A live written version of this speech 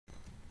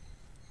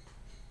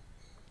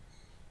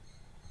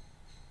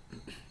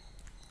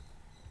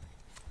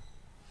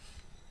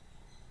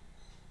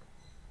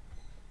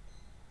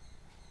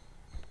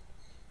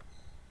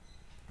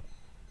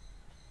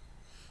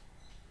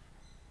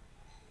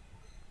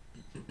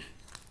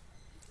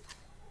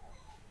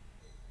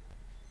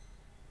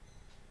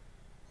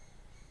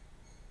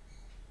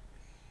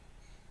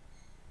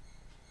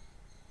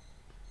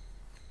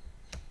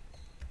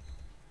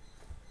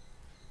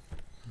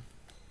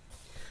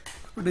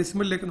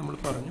ഡെസിമലിലേക്ക് നമ്മൾ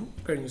പറഞ്ഞു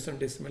കഴിഞ്ഞ ദിവസം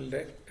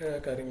ഡെസിമലിൻ്റെ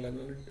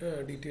കാര്യങ്ങളാണ്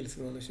ഡീറ്റെയിൽസ്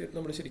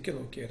നമ്മൾ ശരിക്കും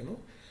നോക്കിയായിരുന്നു.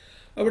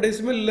 അപ്പോൾ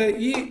ഡെസിമലിൽ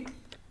ഈ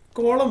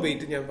കോളം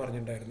വെയിറ്റ് ഞാൻ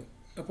പറഞ്ഞിട്ടുണ്ടായിരുന്നു.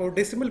 അപ്പോൾ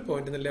ഡെസിമൽ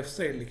പോയിന്റിന് ലെഫ്റ്റ്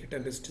സൈഡിലേക്ക്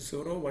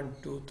 10⁻⁴, 1,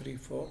 2, 3,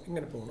 4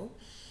 ഇങ്ങനെ പോകണം.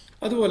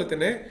 അതുപോലെ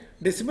തന്നെ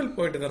ഡെസിമൽ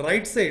പോയിന്റിന്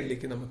റൈറ്റ്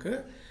സൈഡിലേക്ക് നമുക്ക്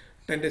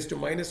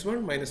 10⁻⁻1,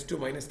 -2,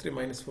 -3,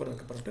 -4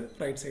 എന്നൊക്കെ പറഞ്ഞിട്ട്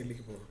റൈറ്റ്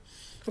സൈഡിലേക്ക് പോകണം.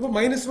 അപ്പോൾ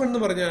 -1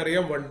 എന്ന് പറഞ്ഞാൽ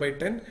അറിയാം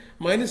 1/10,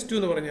 -2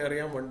 എന്ന് പറഞ്ഞാൽ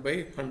അറിയാം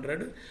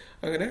 1/100,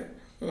 അങ്ങനെ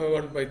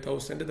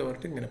 1/1000 എന്ന്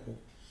പറഞ്ഞിട്ട് ഇങ്ങനെ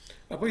പോകും.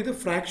 അപ്പോൾ ഇത്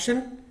ഫ്രാക്ഷൻ,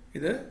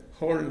 ഇത്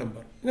ഹോൾ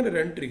നമ്പർ, ഇങ്ങനെ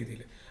രണ്ട്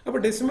രീതിയിൽ. അപ്പോൾ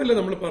ഡെസിമലിൽ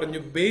നമ്മൾ പറഞ്ഞു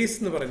ബേസ്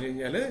എന്ന് പറഞ്ഞു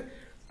കഴിഞ്ഞാൽ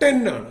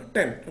 10 ആണ്.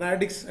 10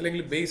 റാഡിക്സ്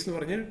അല്ലെങ്കിൽ ബേസ് എന്ന്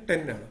പറഞ്ഞാൽ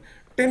 10 ആണ്.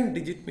 10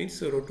 ഡിജിറ്റ് മീൻസ്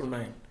 0 to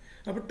 9.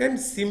 അപ്പോൾ 10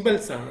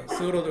 സിമ്പിൾസ് ആണ്,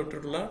 0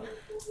 തൊട്ടിട്ടുള്ള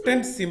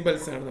 10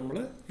 സിമ്പിൾസ് ആണ് നമ്മൾ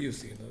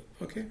യൂസ് ചെയ്യുന്നത്.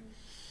 ഓക്കെ,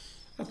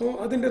 അപ്പോൾ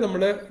അതിൻ്റെ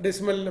നമ്മൾ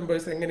ഡെസിമൽ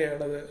നമ്പേഴ്സ്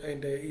എങ്ങനെയാണ് അത്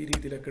അതിൻ്റെ ഈ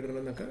രീതിയിലൊക്കെ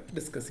ഇടണമെന്നൊക്കെ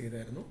ഡിസ്കസ്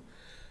ചെയ്തായിരുന്നു.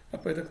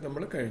 അപ്പോൾ ഇതൊക്കെ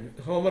നമ്മൾ കഴിഞ്ഞു.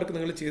 ഹോംവർക്ക്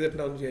നിങ്ങൾ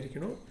ചെയ്തിട്ടുണ്ടാവും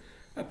വിചാരിക്കണോ.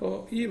 അപ്പോൾ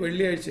ഈ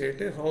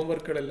വെള്ളിയാഴ്ചയായിട്ട്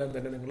ഹോംവർക്കുകളെല്ലാം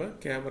തന്നെ നിങ്ങൾ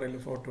ക്യാമറയിൽ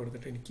ഫോട്ടോ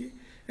എടുത്തിട്ട് എനിക്ക്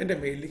എൻ്റെ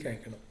മെയിലിലേക്ക്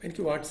അയക്കണം.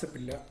 എനിക്ക്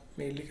വാട്സപ്പില്ല,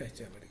 മെയിലിലേക്ക്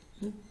അയച്ചാൽ മതി.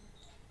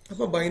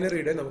 അപ്പോൾ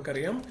ബൈനറിയുടെ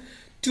നമുക്കറിയാം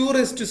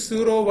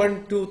 2⁻⁴, 1,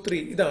 2,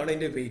 3 ഇതാണ്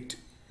അതിൻ്റെ വെയിറ്റ്.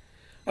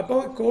 അപ്പോൾ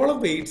കോളം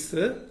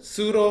വെയിറ്റ്സ്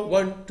 0,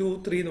 1, 2,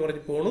 3 എന്ന്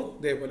പറഞ്ഞ് പോണു.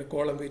 ഇതേപോലെ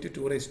കോളം വെയിറ്റ്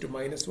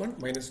 2⁻⁻1,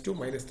 -2,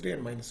 -3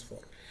 and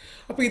 -4.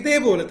 അപ്പോൾ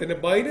ഇതേപോലെ തന്നെ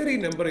ബൈനറി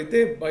നമ്പർ,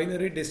 ഇതേ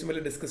ബൈനറി ഡെസിമൽ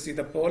ഡിസ്കസ്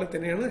ചെയ്ത പോലെ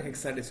തന്നെയാണ്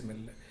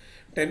ഹെക്സാഡെസിമലിൽ.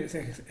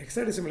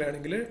 ഹെക്സാഡെസിമൽ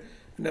ആണെങ്കിൽ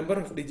number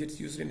of digits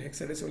used in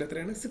hexadecimal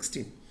എത്രയാണ്?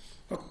 16.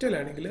 ഒക്ടൽ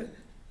ആണെങ്കിൽ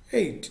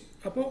 8.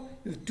 അപ്പോൾ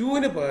ഇത്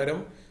 2ന് പകരം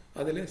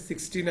അതിൽ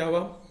 16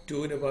 ആവാം,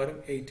 2ന് പകരം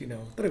 18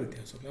 ആവാം. അത്ര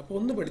വ്യത്യാസമുള്ളൂ. അപ്പോൾ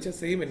ഒന്ന് പഠിച്ചാൽ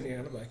സെയിം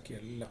തന്നെയാണ്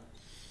ബാക്കിയെല്ലാം.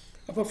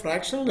 അപ്പോൾ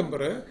ഫ്രാക്ഷണൽ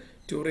നമ്പർ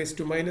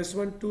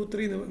 2⁻⁻1, 2,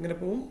 3 ഇങ്ങനെ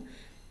പോവും.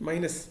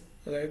 മൈനസ്,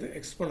 അതായത്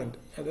എക്സ്പോണന്റ്,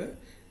 അത്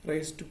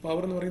റേസ് ടു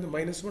പവർ എന്ന് പറയുന്നത്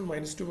 -1,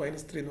 -2,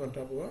 -3 എന്ന്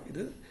പറഞ്ഞിട്ടാണ് പോവുക.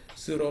 ഇത്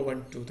 0,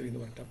 1, 2, 3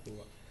 എന്ന് പറഞ്ഞിട്ടാണ്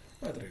പോവുക.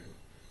 അത്രയേ ഉള്ളൂ.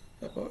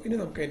 അപ്പോൾ ഇനി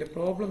നമുക്ക് അതിൻ്റെ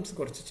പ്രോബ്ലംസ്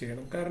കുറച്ച്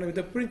ചെയ്യണം. കാരണം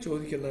ഇതെപ്പോഴും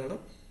ചോദിക്കുന്നതാണ്.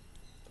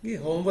 ഈ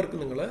ഹോംവർക്ക്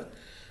നിങ്ങൾ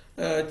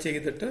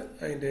ചെയ്തിട്ട്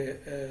അതിൻ്റെ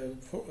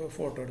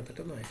ഫോട്ടോ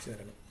എടുത്തിട്ട് ഒന്ന് അയച്ചു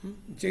തരണം.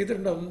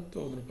 ചെയ്തിട്ടുണ്ടാവും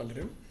തോന്നുന്നു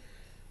പലരും.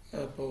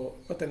 അപ്പോൾ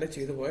ഇപ്പം തന്നെ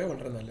ചെയ്തു പോയാൽ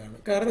വളരെ നല്ലതാണ്.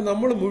 കാരണം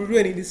നമ്മൾ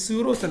മുഴുവൻ ഇനി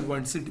 0s and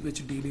 1s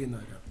വെച്ച് ഡീൽ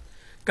ചെയ്യുന്നവരാണ്.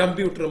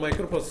 കമ്പ്യൂട്ടർ,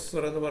 മൈക്രോ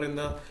പ്രോസസ്സർ എന്ന്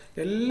പറയുന്ന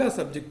എല്ലാ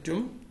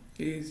സബ്ജക്റ്റും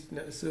ഈ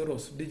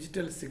സീറോസ്,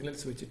 ഡിജിറ്റൽ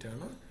സിഗ്നൽസ്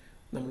വെച്ചിട്ടാണ്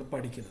നമ്മൾ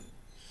പഠിക്കുന്നത്.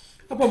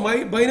 അപ്പോൾ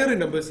ബൈനറി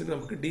നമ്പേഴ്സിന്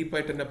നമുക്ക്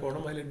ഡീപ്പായിട്ട് തന്നെ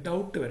പോകണം, അതിൽ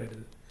ഡൗട്ട്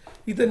വരരുത്.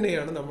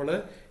 ഇതന്നെയാണ് നമ്മൾ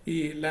ഈ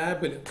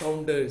ലാബിൽ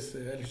counters,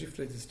 shift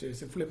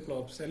registers, flip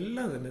flops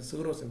എല്ലാം തന്നെ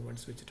 0s and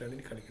 1s വെച്ചിട്ടാണ്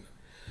ഇനി കളിക്കുന്നത്.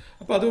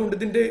 അപ്പോൾ അതുകൊണ്ട്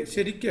ഇതിൻ്റെ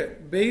ശരിക്ക്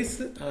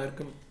ബേസ്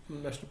ആർക്കും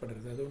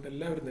നഷ്ടപ്പെടരുത്. അതുകൊണ്ട്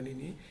എല്ലാവരും തന്നെ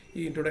ഇനി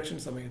ഈ ഇൻട്രൊഡക്ഷൻ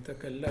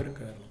സമയത്തൊക്കെ എല്ലാവരും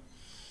കയറണം.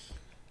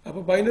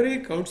 അപ്പോൾ binary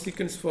count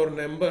sequence four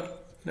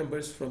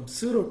numbers from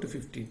 0 to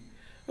 15.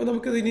 അപ്പോൾ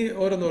നമുക്കിത് ഇനി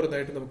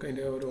ഓരോന്നോരോന്നായിട്ട് നമുക്ക്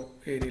അതിൻ്റെ ഓരോ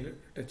ഏരിയയിൽ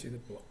ടച്ച് ചെയ്ത്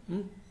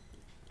പോവാം.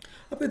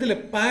 അപ്പോൾ ഇതിലെ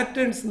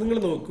പാറ്റേൺസ് നിങ്ങൾ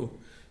നോക്കൂ.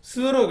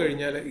 0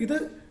 കഴിഞ്ഞാൽ ഇത്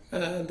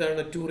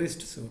എന്താണ്?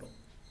 2⁻0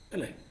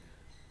 അല്ലേ?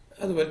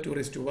 അതുപോലെ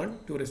 2⁻1,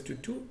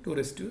 2⁻2,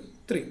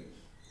 2⁻3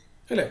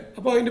 അല്ലേ?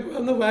 അപ്പോൾ അതിൻ്റെ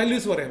ഒന്ന്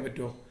വാല്യൂസ് പറയാൻ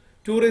പറ്റുമോ?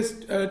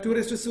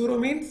 2⁻0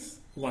 മീൻസ്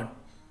 1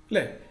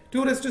 അല്ലേ?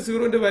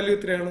 2⁻0ന്റെ വാല്യൂ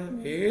എത്രയാണ്?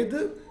 ഏത്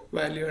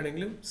വാല്യൂ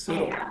ആണെങ്കിലും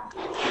 0.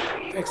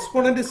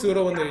 എക്സ്പോണന്റ്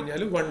 0 വന്നു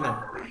കഴിഞ്ഞാൽ 1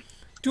 ആണ്.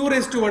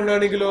 2⁻1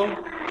 ആണെങ്കിലോ?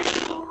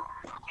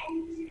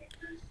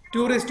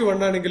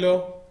 2⁻1 ആണെങ്കിലോ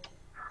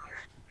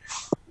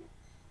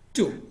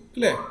 2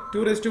 അല്ലേ?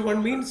 2⁻1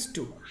 മീൻസ്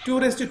 2.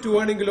 2⁻2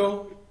 ആണെങ്കിലോ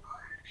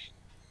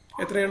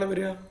എത്രയാണ്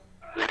വരിക?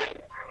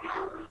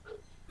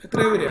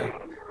 എത്രയാണ് വരിക?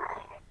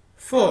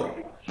 4.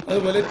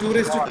 അതുപോലെ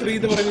 2⁻3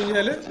 എന്ന് പറഞ്ഞു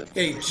കഴിഞ്ഞാൽ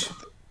 8.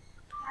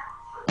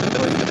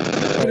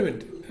 ഒരു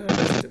മിനിറ്റ്.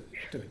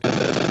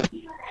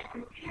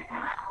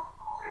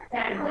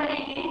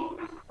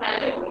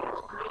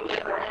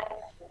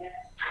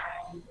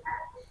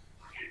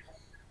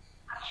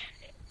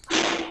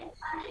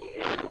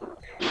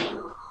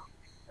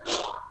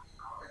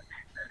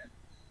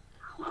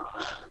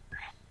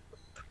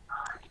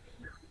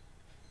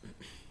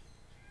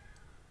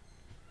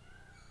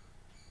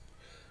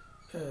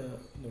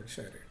 ഒന്നുകൂടി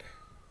ഷെയർ ചെയ്യട്ടെ.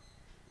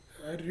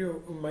 ആരോ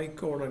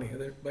മൈക്ക് ഓണാണ്,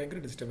 അത് ഭയങ്കര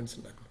ഡിസ്റ്റർബൻസ്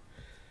ഉണ്ടാക്കും.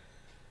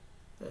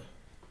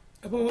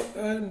 അപ്പോൾ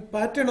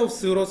pattern of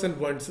 0s and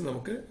 1s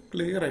നമുക്ക്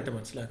ക്ലിയർ ആയിട്ട്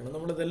മനസ്സിലാക്കണം.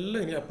 നമ്മളിതെല്ലാം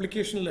ഇനി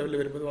അപ്ലിക്കേഷൻ ലെവലിൽ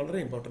വരുമ്പോൾ വളരെ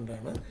ഇമ്പോർട്ടൻ്റ്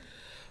ആണ്.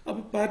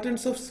 അപ്പോൾ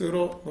പാറ്റേൺസ് ഓഫ്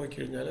 0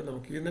 നോക്കിക്കഴിഞ്ഞാൽ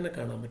നമുക്ക് ഇത് തന്നെ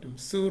കാണാൻ പറ്റും.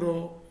 0,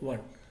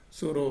 1,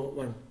 0,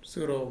 1,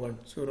 0, 1,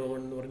 0,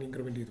 1 എന്ന് പറഞ്ഞ്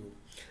ഇൻക്രിമെൻറ്റ് ചെയ്തു പോകും.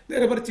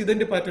 നേരെ മറിച്ച്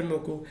ഇതിൻ്റെ പാറ്റേൺ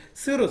നോക്കൂ.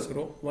 0,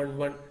 0, 1,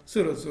 1,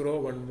 0, 0,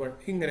 1, 1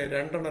 ഇങ്ങനെ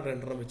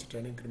രണ്ടെണ്ണം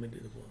വെച്ചിട്ടാണ് ഇൻക്രിമെൻറ്റ്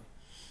ചെയ്ത് പോകുന്നത്.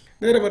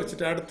 നേരെ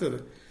മറിച്ചിട്ട് അടുത്തത്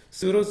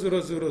 0, 0,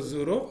 0,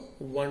 0,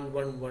 1,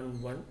 1, 1,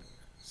 1,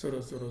 0,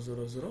 0,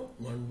 0, 0,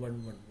 1, 1,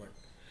 1, 1.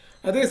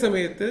 അതേ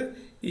സമയത്ത്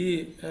ഈ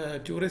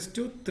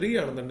 2⁻3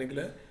 ആണെന്നുണ്ടെങ്കിൽ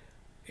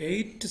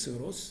 8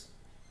 zeros,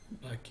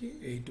 ബാക്കി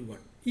 8,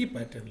 1 ഈ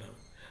പാറ്റേണിലാണ്.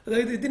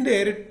 അതായത് ഇതിൻ്റെ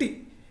ഇരട്ടി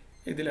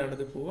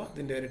ഇതിലാണിത് പോവുക,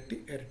 ഇതിൻ്റെ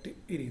ഇരട്ടി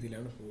ഈ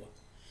രീതിയിലാണ് പോവുക.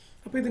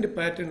 അപ്പോൾ ഇതിൻ്റെ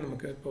പാറ്റേൺ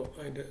നമുക്ക് ഇപ്പോൾ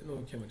അതിൻ്റെ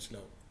നോക്കിയാൽ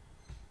മനസ്സിലാവും.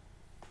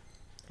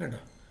 വേണ്ട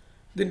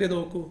ഇതിൻ്റെ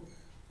നോക്കൂ.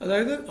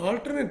 അതായത്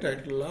ആൾട്ടർനേറ്റ്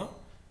ആയിട്ടുള്ള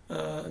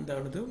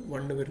എന്താണിത്?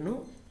 1 വരുന്നു,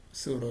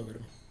 0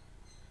 വരും.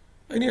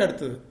 ഇനി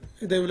അടുത്തത്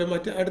ഇതേപോലെ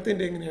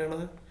അടുത്തതിൻ്റെ എങ്ങനെയാണ്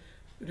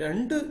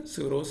 2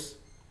 സീറോസ്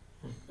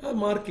അത്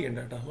മാർക്ക് ചെയ്യണ്ട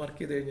കേട്ടോ. മാർക്ക്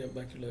ചെയ്ത് കഴിഞ്ഞാൽ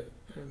ബാക്കിയുള്ള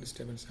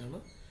ഡിസ്റ്റർബൻസ് ആണ്.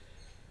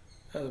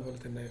 അതുപോലെ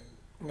തന്നെ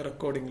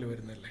റെക്കോർഡിങ്ങിൽ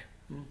വരുന്നല്ലേ,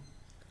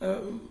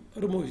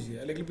 റിമൂവ്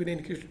ചെയ്യുക. അല്ലെങ്കിൽ പിന്നെ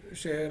എനിക്ക്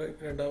ഷെയർ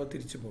രണ്ടാമത്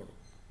തിരിച്ചു പോകണം.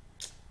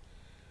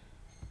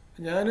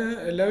 ഞാൻ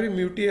എല്ലാവരും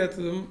മ്യൂട്ട്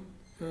ചെയ്യാത്തതും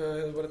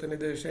അതുപോലെ തന്നെ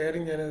ഇത്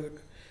ഷെയറിങ് ഞാൻ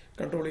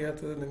കൺട്രോൾ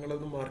ചെയ്യാത്തത്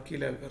നിങ്ങളൊന്നും മാർക്ക്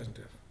ചെയ്യില്ല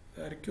പറഞ്ഞിട്ടാണ്.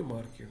 ആയിരിക്കും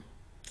മാർക്ക് ചെയ്യണം,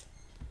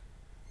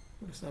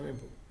 സമയം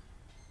പോകും.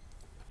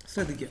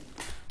 ശ്രദ്ധിക്കുക.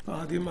 അപ്പോൾ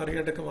ആദ്യം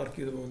അറിയാണ്ടൊക്കെ മാർക്ക്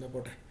ചെയ്ത് പോകുന്ന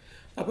പോട്ടെ.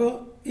 അപ്പോൾ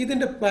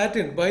ഇതിൻ്റെ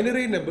പാറ്റേൺ,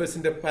 ബൈനറി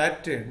നമ്പേഴ്സിൻ്റെ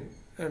പാറ്റേൺ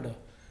കണ്ടോ,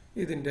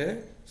 ഇതിൻ്റെ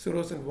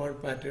 0s and 1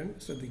 പാറ്റേൺ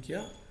ശ്രദ്ധിക്കുക.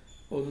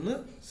 1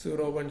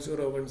 0 1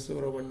 0 1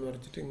 0 1 എന്ന്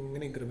പറഞ്ഞിട്ട്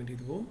ഇങ്ങനെ ഇൻക്രിമെൻറ്റ്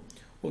ചെയ്ത് പോകും.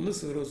 1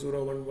 0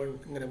 0 1 1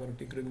 ഇങ്ങനെ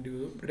പറഞ്ഞിട്ട് ഇൻക്രിമെൻറ്റ്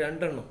ചെയ്ത് പോകും.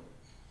 2 എണ്ണം.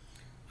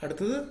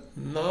 അടുത്തത്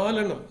 4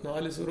 എണ്ണം,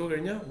 4 0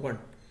 കഴിഞ്ഞാൽ 1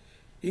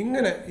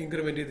 ഇങ്ങനെ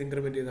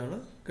ഇൻക്രിമെൻറ്റ് ചെയ്താണ്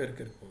കയറി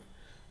പോകുന്നത്.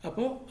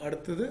 അപ്പോൾ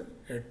അടുത്തത്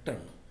 8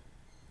 എണ്ണം.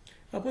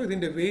 അപ്പോൾ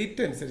ഇതിൻ്റെ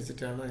വെയിറ്റ്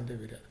അനുസരിച്ചിട്ടാണ് അതിൻ്റെ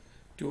വരിക.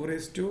 2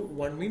 raised to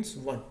 1 means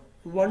 1.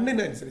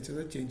 1-നനുസരിച്ച്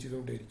അത് ചേഞ്ച്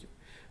ചെയ്തുകൊണ്ടേയിരിക്കും.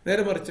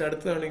 നേരെ മറിച്ച്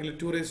അടുത്തതാണെങ്കിൽ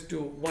 2 raised to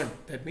 1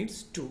 that means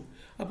 2.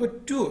 അപ്പോൾ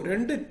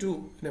 2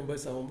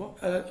 നമ്പേഴ്സ് ആകുമ്പോൾ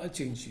അത്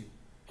ചേഞ്ച് ചെയ്യും,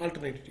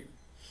 ആൾട്ടർനേറ്റ് ചെയ്യും.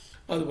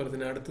 അതുപോലെ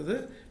തന്നെ അടുത്തത്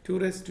 2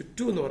 raised to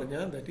 2 എന്ന്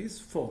പറഞ്ഞാൽ ദാറ്റ് ഈസ്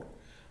 4.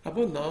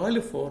 അപ്പോൾ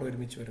 4 4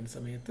 ഒരുമിച്ച് വരുന്ന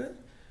സമയത്ത്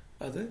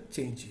അത്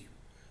ചേഞ്ച് ചെയ്യും.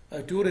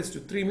 2 raised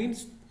to 3 means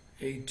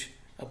 8.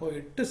 അപ്പോൾ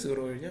 8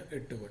 0 കഴിഞ്ഞാൽ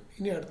 8 1.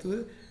 ഇനി അടുത്തത്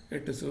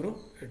 8 0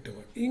 8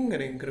 1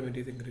 ഇങ്ങനെ ഇൻക്രിമെൻറ്റ്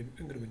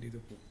ചെയ്ത്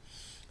പോകും.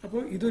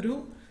 അപ്പോൾ ഇതൊരു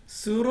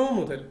 0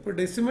 മുതൽ, ഇപ്പോൾ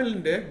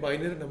ഡെസിമലിൻ്റെ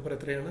ബൈനറി നമ്പർ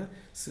എത്രയാണ്?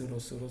 0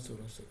 0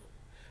 0 0.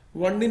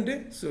 1-ൻ്റെ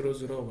 0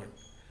 0 1.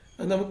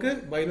 അത് നമുക്ക്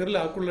ബൈനറിൽ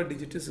ആക്കുള്ള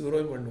ഡിജിറ്റ്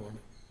 0 1 ആണ്.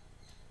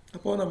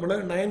 അപ്പോൾ നമ്മൾ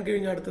 9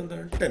 കഴിഞ്ഞാൽ അടുത്ത്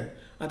എന്താണ്? 10.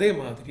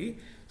 അതേമാതിരി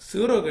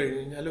 0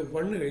 കഴിഞ്ഞാൽ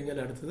 1 കഴിഞ്ഞാൽ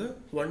അടുത്തത്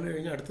 1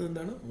 കഴിഞ്ഞാൽ അടുത്തത്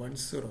എന്താണ്? 1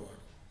 0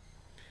 ആണ്.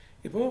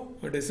 ഇപ്പോൾ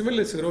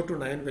ഡെസിമലിൽ 0 to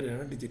 9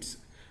 വരെയാണ് ഡിജിറ്റ്സ്.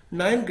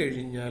 9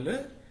 കഴിഞ്ഞാൽ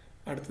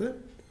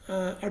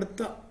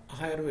അടുത്ത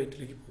ഹയർ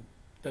വെയിറ്റിലേക്ക് പോകും.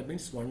 ദാറ്റ്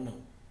മീൻസ് 1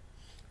 ആവും.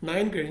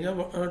 9 കഴിഞ്ഞാൽ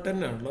 10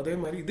 ആണല്ലോ.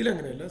 അതേമാതിരി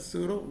ഇതിലങ്ങനെയല്ല.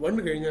 0 1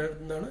 കഴിഞ്ഞാൽ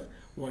എന്താണ്?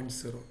 1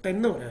 0. 10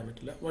 എന്ന് പറയാൻ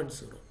പറ്റില്ല, 1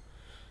 0.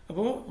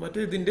 അപ്പോൾ മറ്റേ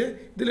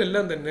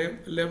ഇതിലെല്ലാം തന്നെ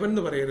 11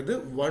 എന്ന് പറയരുത്,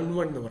 1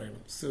 1 എന്ന്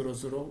പറയണം. 0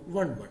 0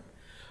 1 1.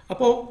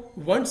 അപ്പോൾ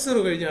 1 0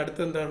 കഴിഞ്ഞാൽ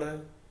അടുത്ത് എന്താണ്?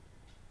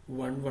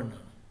 1 1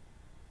 ആണ്.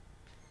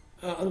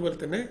 അതുപോലെ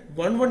തന്നെ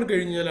 1 1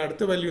 കഴിഞ്ഞാൽ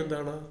അടുത്ത വാല്യൂ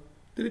എന്താണ്?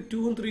 ഇതിൽ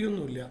 2 3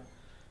 ഒന്നുമില്ല.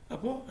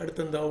 അപ്പോൾ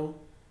അടുത്തെന്താവും?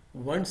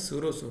 1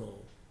 0 0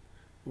 ആവും.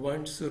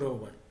 1 0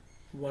 1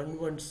 1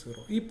 1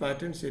 0. ഈ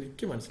പാറ്റേൺ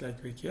ശരിക്കും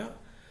മനസ്സിലാക്കി വയ്ക്കുക.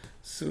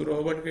 0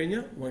 1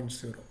 കഴിഞ്ഞാൽ 1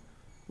 0,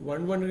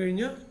 1 1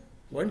 കഴിഞ്ഞാൽ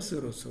 1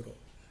 0 0,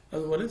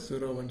 അതുപോലെ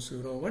 0 1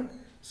 0 1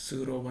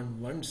 0 1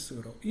 1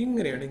 0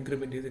 ഇങ്ങനെയാണ്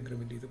ഇൻക്രിമെൻറ്റ്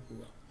ചെയ്ത്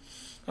പോവുക.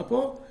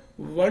 അപ്പോൾ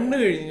 1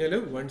 കഴിഞ്ഞാൽ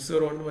 1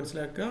 0 1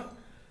 മനസ്സിലാക്കുക.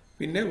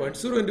 പിന്നെ 1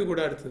 0ൻ്റെ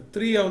കൂടെ അടുത്ത്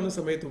 3 ആവുന്ന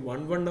സമയത്ത്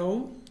 1 1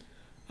 ആവും.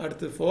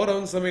 അടുത്ത് 4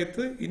 ആവുന്ന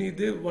സമയത്ത് ഇനി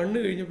ഇത് 1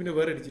 കഴിഞ്ഞ് പിന്നെ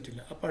വേറെ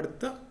ഡിജിറ്റില്ല. അപ്പോൾ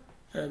അടുത്ത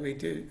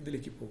വെയിറ്റ്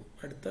ഇതിലേക്ക് പോകും,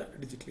 അടുത്ത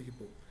ഡിജിറ്റിലേക്ക്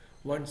പോകും.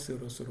 1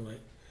 0 0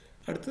 ആയി.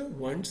 അടുത്ത്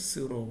 1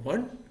 0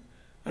 1.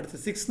 അടുത്ത്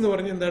 6 എന്ന്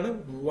പറഞ്ഞാൽ എന്താണ്?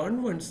 1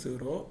 1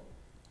 0.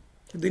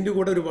 ഇതിൻ്റെ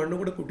കൂടെ ഒരു 1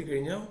 കൂടെ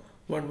കൂട്ടിക്കഴിഞ്ഞാൽ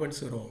 1 1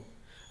 0 ആവും.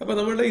 അപ്പോൾ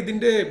നമ്മളുടെ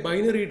ഇതിൻ്റെ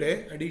ബൈനറിയുടെ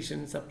അഡീഷൻ,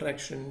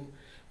 സബ്ട്രാക്ഷൻ,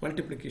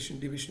 മൾട്ടിപ്ലിക്കേഷൻ,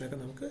 ഡിവിഷൻ ഒക്കെ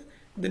നമുക്ക്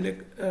ഇതിൻ്റെ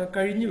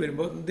കഴിഞ്ഞ്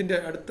വരുമ്പോൾ ഇതിൻ്റെ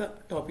അടുത്ത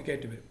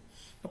ടോപ്പിക്കായിട്ട് വരും.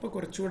 അപ്പോൾ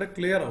കുറച്ചുകൂടെ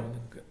ക്ലിയർ ആവും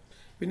നിങ്ങൾക്ക്.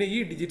 പിന്നെ ഈ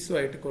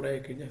ഡിജിറ്റ്സുമായിട്ട് കുറേ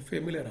ആയിക്കഴിഞ്ഞാൽ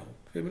ഫെമിലർ ആവും.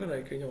 ഫെമിലർ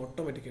ആയിക്കഴിഞ്ഞാൽ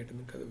ഓട്ടോമാറ്റിക്കായിട്ട്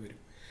നിങ്ങൾക്ക് അത്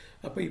വരും.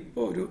 അപ്പോൾ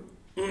ഇപ്പോൾ ഒരു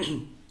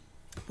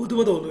പുതുമ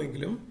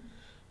തോന്നുമെങ്കിലും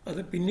അത്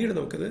പിന്നീട്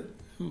നമുക്കത്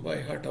ബൈ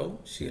ഹാർട്ടാവും,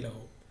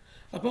 ശീലമാവും.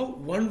 അപ്പോൾ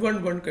 1 1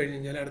 1 കഴിഞ്ഞ്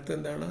കഴിഞ്ഞാൽ അടുത്ത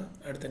എന്താണ്?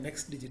 അടുത്ത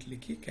നെക്സ്റ്റ്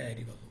ഡിജിറ്റിലേക്ക്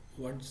ക്യാരി വന്നു.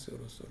 1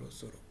 0 0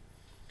 0.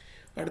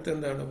 അടുത്ത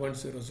എന്താണ്? 1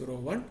 0 0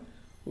 1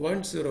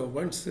 1 0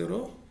 1 0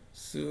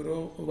 0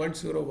 1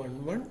 0 1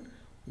 1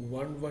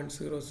 1 1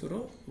 0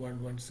 0 1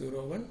 1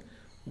 0 1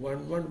 1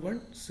 1 1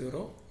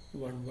 0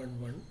 1 1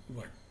 1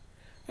 1.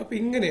 അപ്പോൾ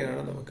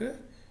ഇങ്ങനെയാണ് നമുക്ക്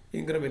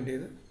ഇൻക്രിമെൻ്റ്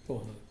ചെയ്ത്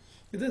പോകുന്നത്.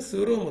 ഇത്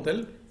 0 മുതൽ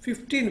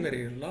 15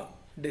 വരെയുള്ള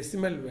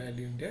ഡെസിമൽ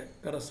വാല്യൂവിൻ്റെ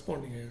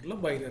കറസ്പോണ്ടിങ് ആയിട്ടുള്ള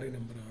ബൈനറി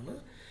നമ്പറാണ്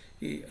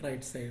ഈ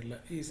റൈറ്റ് സൈഡിൽ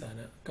ഈ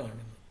സാധനം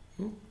കാണുന്നത്.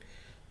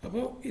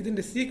 അപ്പോൾ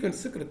ഇതിൻ്റെ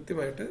സീക്വൻസ്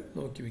കൃത്യമായിട്ട്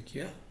നോക്കി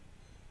വയ്ക്കുക.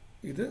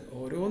 ഇത്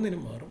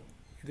ഓരോന്നിനും മാറും.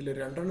 ഇതിൽ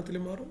 2 എണ്ണത്തിൽ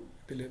മാറും,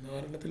 ഇതിൽ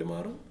 4 എണ്ണത്തിൽ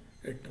മാറും,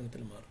 8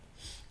 എണ്ണത്തിൽ മാറും.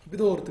 അപ്പോൾ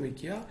ഇത് ഓർത്ത്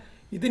വയ്ക്കുക.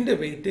 ഇതിൻ്റെ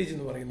വെയിറ്റേജ്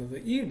എന്ന് പറയുന്നത്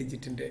ഈ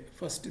ഡിജിറ്റിൻ്റെ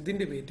ഫസ്റ്റ്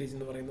ഇതിൻ്റെ വെയിറ്റേജ്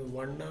എന്ന് പറയുന്നത്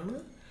 1 ആണ്.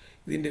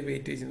 ഇതിൻ്റെ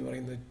വെയിറ്റേജ് എന്ന്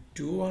പറയുന്നത്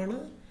 2 ആണ്.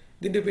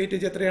 ഇതിൻ്റെ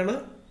വെയിറ്റേജ് എത്രയാണ്?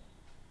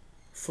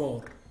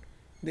 4.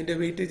 ഇതിൻ്റെ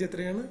വെയിറ്റേജ്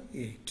എത്രയാണ്?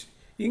 8.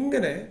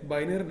 ഇങ്ങനെ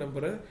ബൈനറി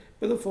നമ്പർ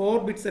ഇപ്പോൾ ഇത് 4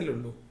 ബിറ്റ്സ് അല്ലേ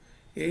ഉള്ളൂ.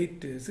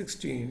 8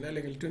 16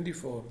 അല്ലെങ്കിൽ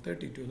 24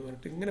 32 എന്ന്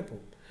പറഞ്ഞിട്ട് ഇങ്ങനെ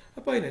പോകും.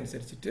 അപ്പോൾ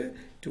അതിനനുസരിച്ചിട്ട്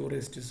 2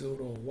 raised to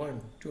 0 1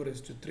 2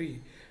 raised to 3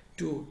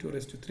 2 2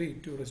 raised to 3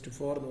 2 raised to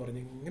 4 എന്ന്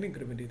പറഞ്ഞ് ഇങ്ങനെ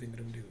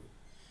ഇൻക്രിമെൻറ്റ് ചെയ്തു.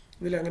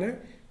 ഇതിലങ്ങനെ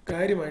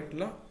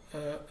കാര്യമായിട്ടുള്ള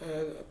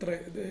അത്ര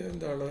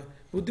എന്താണ്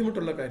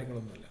ബുദ്ധിമുട്ടുള്ള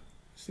കാര്യങ്ങളൊന്നുമല്ല,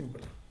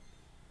 സിമ്പിളാണ്.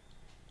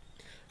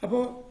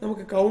 അപ്പോൾ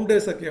നമുക്ക്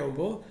കൗണ്ടേഴ്സൊക്കെ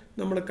ആകുമ്പോൾ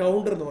നമ്മൾ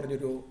കൗണ്ടർ എന്ന്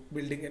പറഞ്ഞൊരു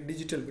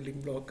ഡിജിറ്റൽ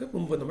ബിൽഡിംഗ് ബ്ലോക്ക്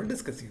മുമ്പ് നമ്മൾ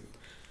ഡിസ്കസ് ചെയ്തു.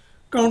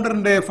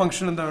 കൗണ്ടറിൻ്റെ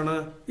ഫംഗ്ഷൻ എന്താണ്?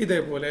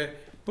 ഇതേപോലെ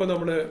ഇപ്പോൾ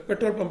നമ്മൾ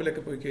പെട്രോൾ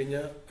പമ്പിലൊക്കെ പോയി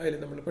കഴിഞ്ഞാൽ അതിൽ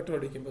നമ്മൾ പെട്രോൾ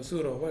അടിക്കുമ്പോൾ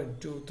 0, 1,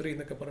 2, 3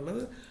 എന്നൊക്കെ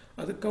പറയുന്നത്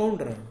അത്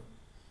കൗണ്ടറാണ്.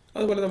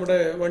 അതുപോലെ നമ്മുടെ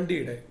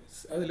വണ്ടിയുടെ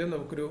അതിൽ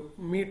നമുക്കൊരു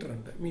മീറ്റർ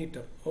ഉണ്ട്,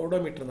 മീറ്റർ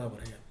ഓഡോമീറ്റർ എന്നാണ്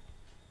പറയുക.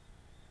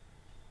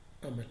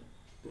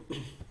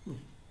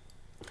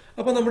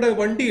 അപ്പോൾ നമ്മുടെ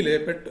വണ്ടിയിൽ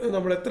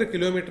നമ്മൾ എത്ര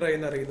കിലോമീറ്റർ ആയി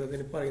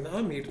എന്നറിയുന്നതിന് പറയുന്ന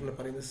ആ മീറ്ററിന്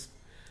പറയുന്ന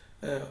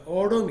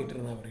ഓഡോമീറ്റർ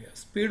എന്നാണ് പറയുക.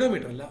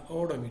 സ്പീഡോമീറ്റർ അല്ല,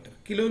 ഓഡോമീറ്റർ.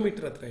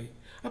 കിലോമീറ്റർ എത്രയായി.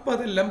 അപ്പോൾ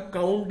അതെല്ലാം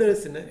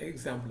കൗണ്ടേഴ്സിന്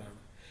എക്സാമ്പിളാണ്.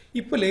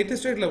 ഇപ്പോൾ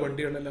ലേറ്റസ്റ്റ് ആയിട്ടുള്ള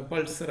വണ്ടികളെല്ലാം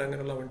പൾസർ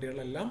അങ്ങനെയുള്ള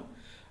വണ്ടികളെല്ലാം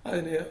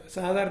അതിന്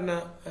സാധാരണ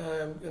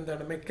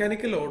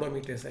മെക്കാനിക്കൽ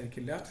ഓഡോമീറ്റേഴ്സ്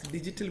ആയിരിക്കില്ല,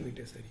 ഡിജിറ്റൽ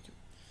മീറ്റേഴ്സ് ആയിരിക്കും.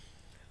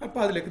 അപ്പോൾ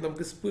അതിലേക്ക്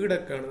നമുക്ക്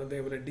സ്പീഡൊക്കെ കാണുന്നത്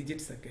അതേപോലെ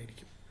ഡിജിറ്റ്സ് ഒക്കെ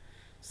ആയിരിക്കും.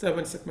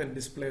 7 സെഗ്മെന്റ്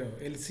ഡിസ്പ്ലേയോ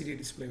LCD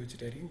ഡിസ്പ്ലേ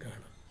വെച്ചിട്ടായിരിക്കും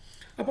കാണാം.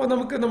 അപ്പോൾ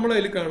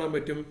നമ്മളതിൽ കാണാൻ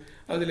പറ്റും.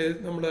 അതിൽ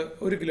നമ്മൾ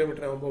 1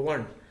 കിലോമീറ്റർ ആകുമ്പോൾ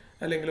 1,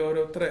 അല്ലെങ്കിൽ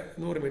ഓരോരുത്തരെ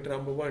 100 മീറ്റർ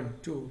ആകുമ്പോൾ 1,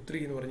 2,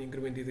 3 എന്ന് പറഞ്ഞ്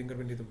ഇൻക്രിമെന്റ്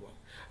ചെയ്ത് പോകാം.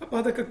 അപ്പോൾ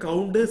അതൊക്കെ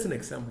കൗണ്ടേഴ്സിന്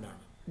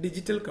എക്സാമ്പിളാണ്.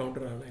 ഡിജിറ്റൽ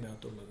കൗണ്ടറാണ്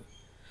അതിനകത്തുള്ളത്.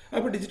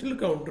 അപ്പോൾ ഡിജിറ്റൽ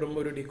കൗണ്ടറും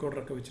ഒരു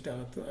ഡീകോഡറൊക്കെ വെച്ചിട്ട്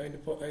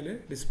അതിൽ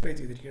ഡിസ്പ്ലേ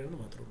ചെയ്തിരിക്കുകയാണെന്ന്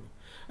മാത്രമേ ഉള്ളൂ.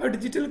 ആ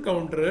ഡിജിറ്റൽ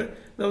കൗണ്ടർ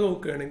നമ്മൾ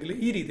നോക്കുകയാണെങ്കിൽ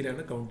ഈ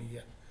രീതിയിലാണ് കൗണ്ട്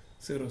ചെയ്യുക.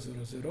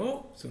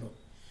 0000.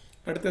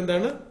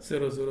 അടുത്തെന്താണ്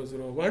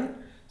 0001,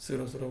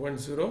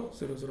 0010,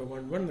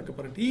 0011 എന്നൊക്കെ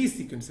പറഞ്ഞിട്ട് ഈ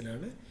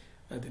സീക്വൻസിലാണ്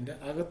അതിൻ്റെ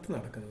അകത്ത്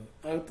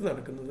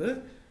നടക്കുന്നത്.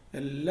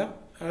 എല്ലാം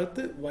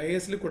അകത്ത്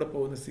വയേഴ്സിൽ കൂടെ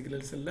പോകുന്ന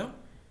സിഗ്നൽസ് എല്ലാം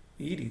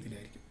ഈ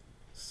രീതിയിലായിരിക്കും.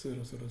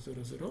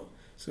 0000,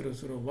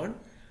 001.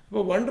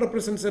 അപ്പോൾ 1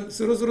 റെപ്രസെൻസ്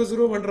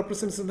 0001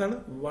 റെപ്രസെൻസ് എന്താണ്?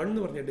 1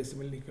 എന്ന് പറഞ്ഞ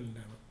ഡെസിമൽ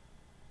ഈക്വലൻ്റാണ്.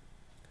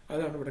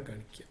 അതാണ് ഇവിടെ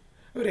കാണിക്കുക.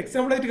 ഒരു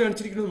എക്സാമ്പിളായിട്ട്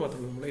കാണിച്ചിരിക്കുന്നത്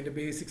മാത്രമേ നമ്മൾ അതിൻ്റെ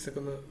ബേസിക്സ് ഒക്കെ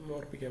ഒന്ന്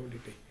ഓർപ്പിക്കാൻ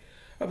വേണ്ടിയിട്ടേ.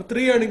 അപ്പോൾ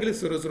 3 ആണെങ്കിൽ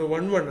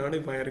 0011 ആണ്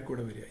ഈ വയറിൽ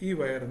കൂടെ വരിക. ഈ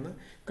വയറിന്ന്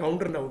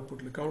കൗണ്ടറിൻ്റെ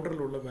ഔട്ട്പുട്ടിൽ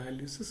കൗണ്ടറിലുള്ള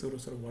വാല്യൂസ്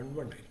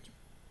 0011 ആയിരിക്കും.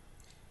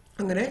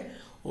 അങ്ങനെ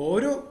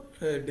ഓരോ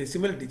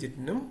ഡെസിമൽ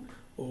ഡിജിറ്റിനും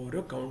ഓരോ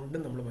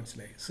കൗണ്ടിനും നമ്മൾ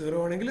മനസ്സിലായി.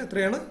 0 ആണെങ്കിൽ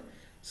എത്രയാണ്?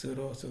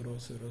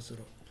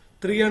 0000.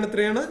 3 ആണ്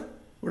എത്രയാണ്?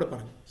 ഇവിടെ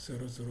പറഞ്ഞു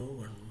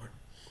 0011.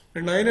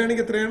 9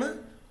 ആണെങ്കിൽ എത്രയാണ്?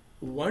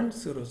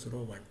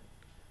 1001.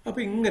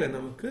 അപ്പോൾ ഇങ്ങനെ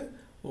നമുക്ക്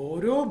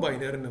ഓരോ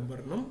ബൈനറി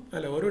നമ്പറിനും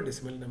ഓരോ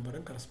ഡെസിമൽ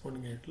നമ്പറും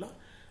കറസ്പോണ്ടിങ് ആയിട്ടുള്ള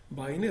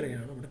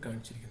ബൈനറിയാണ് ഇവിടെ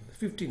കാണിച്ചിരിക്കുന്നത്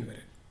 15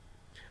 വരെ.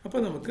 അപ്പോൾ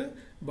നമുക്ക്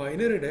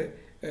ബൈനറിയുടെ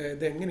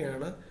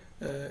ഇതെങ്ങനെയാണ്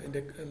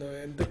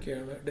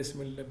എന്തൊക്കെയാണ്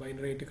ഡെസിമലിൻ്റെ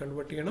ബൈനറി ആയിട്ട്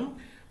കൺവേർട്ട് ചെയ്യണം,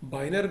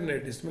 ബൈനറിനെ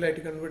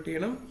ഡെസിമലായിട്ട് കൺവേർട്ട്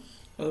ചെയ്യണം,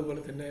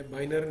 അതുപോലെ തന്നെ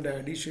ബൈനറിൻ്റെ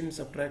അഡീഷൻ,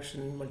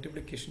 സബ്ട്രാക്ഷൻ,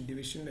 മൾട്ടിപ്ലിക്കേഷൻ,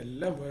 ഡിവിഷൻ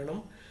എല്ലാം വേണം.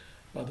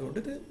 അപ്പോൾ അതുകൊണ്ട്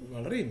ഇത്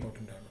വളരെ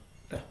ഇമ്പോർട്ടൻ്റ് ആണ്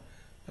കേട്ടോ.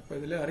 അപ്പോൾ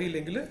ഇതിൽ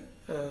അറിയില്ലെങ്കിൽ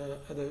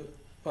അത്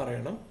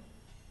പറയണം.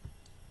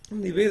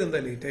 നിവേദ് എന്താ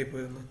ലേറ്റായി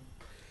പോയതെന്ന്.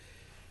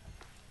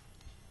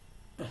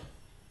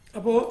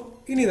 അപ്പോൾ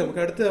ഇനി നമുക്ക്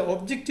അടുത്ത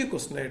ഒബ്ജക്റ്റീവ്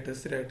ക്വസ്റ്റൻ ആയിട്ട്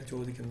സ്ഥിരമായിട്ട്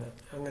ചോദിക്കുന്ന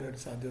അങ്ങനെ ഒരു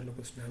സാധ്യതയുള്ള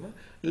ക്വസ്റ്റനാണ്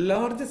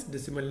largest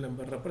decimal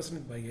number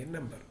represent by A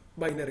number.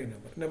 Binary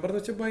number എന്ന്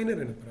വെച്ചാൽ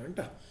ബൈനറി നമ്പറാണ്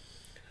കേട്ടോ.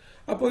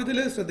 അപ്പോൾ ഇതിൽ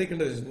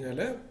ശ്രദ്ധിക്കേണ്ടത് വെച്ച്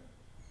കഴിഞ്ഞാൽ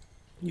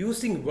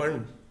using 1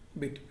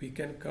 bit we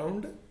can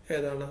count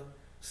ഏതാണ്?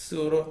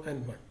 0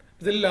 and 1.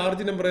 ഇതിൽ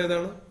ലാർജ് നമ്പർ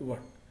ഏതാണ്?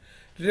 1.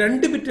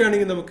 2 ബിറ്റ്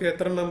ആണെങ്കിൽ നമുക്ക്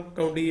എത്ര എണ്ണം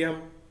കൗണ്ട് ചെയ്യാം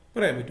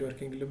പറയാൻ പറ്റും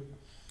ആർക്കെങ്കിലും?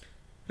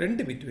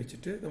 2 ബിറ്റ്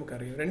വെച്ചിട്ട്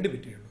നമുക്കറിയാം 2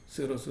 ബിറ്റേ ഉള്ളൂ.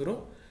 00,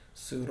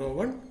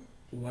 01,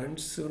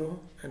 10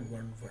 and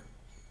 11.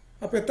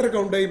 അപ്പോൾ എത്ര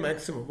കൗണ്ടായി?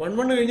 മാക്സിമം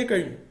 11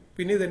 കഴിഞ്ഞു.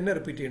 പിന്നെ ഇത് തന്നെ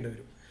റിപ്പീറ്റ് ചെയ്യേണ്ടി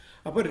വരും.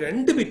 അപ്പോൾ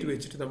 2 ബിറ്റ്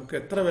വെച്ചിട്ട് നമുക്ക്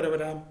എത്ര വരെ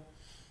വരാം?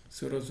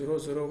 00,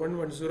 01,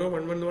 10,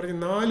 11 എന്ന് പറഞ്ഞ്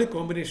 4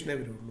 കോമ്പിനേഷനേ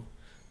വരുള്ളൂ.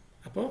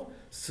 അപ്പോൾ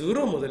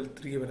 0 മുതൽ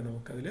 3 വരെ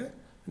നമുക്കതിൽ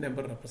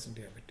നമ്പർ റെപ്രസെൻറ്റ്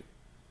ചെയ്യാൻ പറ്റും.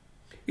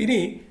 ഇനി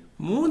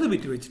 3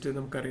 ബിറ്റ് വെച്ചിട്ട്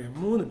നമുക്കറിയാം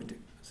 3 ബിറ്റ്.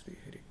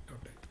 ശ്രീഹരി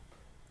ഓട്ടെ.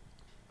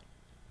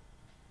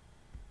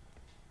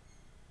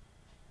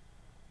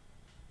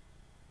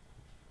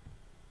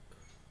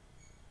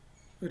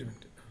 ഒരു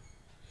മിനിറ്റ്,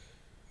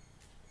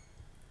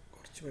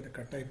 കുറച്ച് പേര്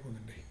കട്ടായി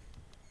പോകുന്നുണ്ടേ.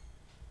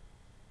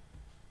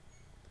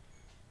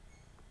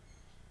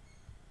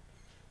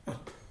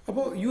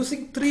 അപ്പോൾ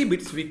യൂസിങ് 3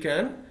 ബിറ്റ്സ് വി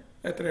ക്യാൻ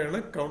എത്രയാണ്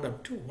count up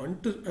to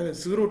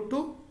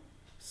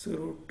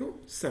 0 to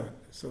 7.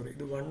 Sorry,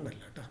 ഇത് 1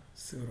 അല്ല കേട്ടോ,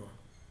 0 ആണ്.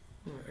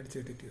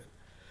 അടിച്ചത് തെറ്റിയത്.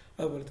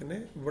 അതുപോലെ തന്നെ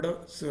ഇവിടെ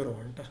 0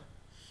 ആണ് കേട്ടോ.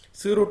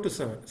 0 to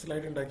 7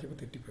 സ്ലൈഡ് ഉണ്ടാക്കിയപ്പോൾ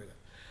തെറ്റിപ്പോയത്.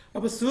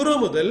 അപ്പോൾ 0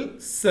 മുതൽ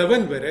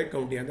 7 വരെ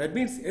കൗണ്ട് ചെയ്യാം. ദാറ്റ്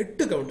മീൻസ്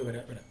 8 കൗണ്ട്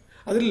വരാം.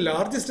 അതിൽ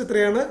ലാർജസ്റ്റ്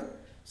എത്രയാണ്?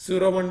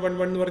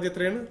 0111 എന്ന് പറഞ്ഞ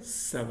എത്രയാണ്?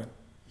 7.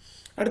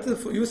 അടുത്തത്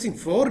using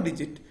 4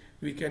 digit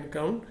we can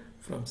count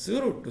from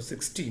 0 to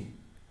 16.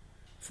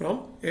 From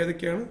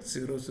ഏതൊക്കെയാണ്?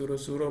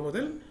 000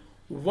 മുതൽ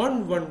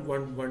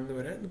 1111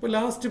 വരെ. ഇപ്പോൾ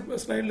ലാസ്റ്റ്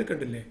സ്ലൈഡിൽ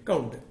കണ്ടില്ലേ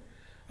കൗണ്ട്.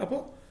 അപ്പോൾ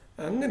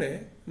അങ്ങനെ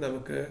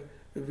നമുക്ക്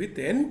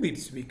വിത്ത് n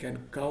bits we can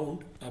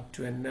count up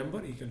to n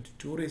number equal to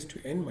 2 raised to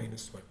n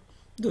minus 1.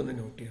 ഇതൊന്ന്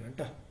നോട്ട് ചെയ്യണം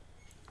കേട്ടോ.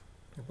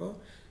 അപ്പോൾ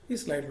ഈ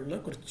സ്ലൈഡിലുള്ള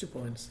കുറച്ച്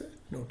പോയിന്റ്സ്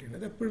നോട്ട് ചെയ്യണം.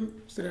 ഇത് എപ്പോഴും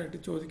സ്ഥിരമായിട്ട്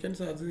ചോദിക്കാൻ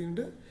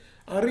സാധ്യതയുണ്ട്,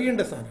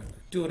 അറിയേണ്ട സാധനമാണ്.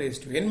 2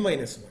 raised to n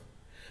minus 1.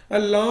 ആ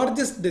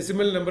ലാർജസ്റ്റ്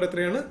ഡെസിമൽ നമ്പർ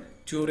എത്രയാണ്?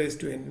 2 raised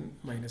to n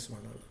minus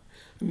 1 ആണ്.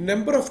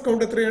 നമ്പർ ഓഫ്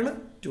കൗണ്ട് എത്രയാണ്?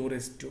 2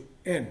 raised to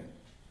n.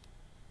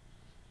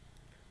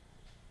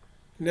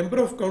 Number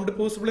of count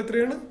possible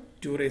എത്രയാണ്?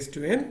 2 raised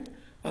to n.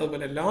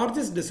 അതുപോലെ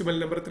ലാർജസ്റ്റ് ഡെസിമൽ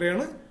നമ്പർ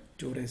എത്രയാണ്?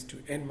 2 raised to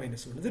n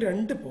minus 1. ഇത്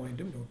 2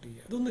 പോയിന്റും not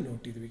ചെയ്യുക. അതൊന്ന്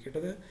നോട്ട് ചെയ്ത് വെക്കട്ടെ.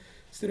 അത്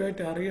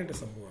സ്ഥിരമായിട്ട് അറിയേണ്ട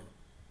സംഭവമാണ്.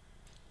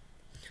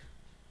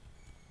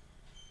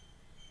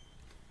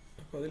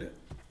 അപ്പോൾ അതിൽ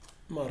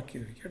മാർക്ക്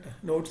ചെയ്ത് വയ്ക്കുക കേട്ടോ,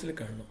 നോട്ട്സിൽ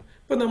കാണണം.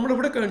 ഇപ്പം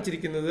നമ്മളിവിടെ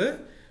കാണിച്ചിരിക്കുന്നത്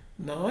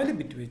 4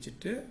 ബിറ്റ്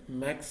വെച്ചിട്ട്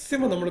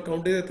മാക്സിമം നമ്മൾ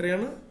കൗണ്ട് ചെയ്ത്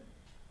എത്രയാണ്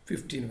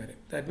 15 വരെ.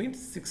 ദാറ്റ്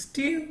മീൻസ്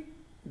 16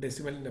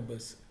 ഡെസിമൽ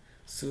നമ്പേഴ്സ്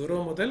 0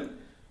 മുതൽ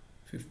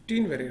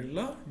 15 വരെയുള്ള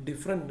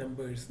ഡിഫറെൻറ്റ്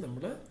നമ്പേഴ്സ്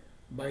നമ്മൾ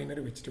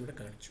ബൈനറി വെച്ചിട്ട് ഇവിടെ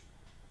കാണിച്ചു.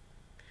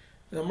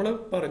 നമ്മൾ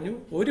പറഞ്ഞു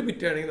 1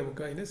 ബിറ്റ് ആണെങ്കിൽ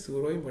നമുക്ക് അതിന്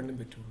 0യും 1ഉം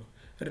പറ്റുള്ളൂ.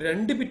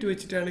 2 ബിറ്റ്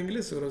വെച്ചിട്ടാണെങ്കിൽ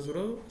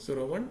 00,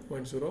 01,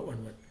 10,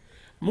 11.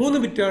 3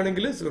 ബിറ്റ്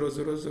ആണെങ്കിൽ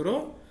 000,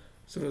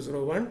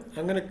 001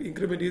 അങ്ങനെ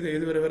ഇൻക്രിമെന്റ് ചെയ്ത്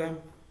ഏത് വരെ വരാം,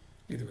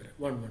 ഇതുവരെ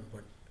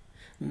 111.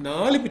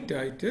 4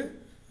 ബിറ്റായിട്ട്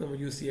നമ്മൾ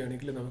യൂസ്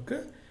ചെയ്യുകയാണെങ്കിൽ നമുക്ക്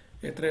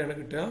എത്രയാണ്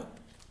കിട്ടുക,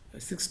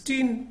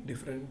 16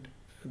 ഡിഫറെൻറ്റ്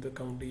ഇത്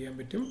കൗണ്ട് ചെയ്യാൻ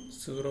പറ്റും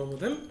 0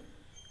 മുതൽ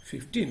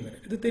 15 വരെ.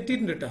 ഇത്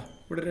തെറ്റിയിട്ടുണ്ട് കേട്ടോ,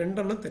 ഇവിടെ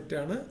 2 എണ്ണം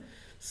തെറ്റാണ്.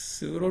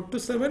 0 to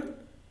 7,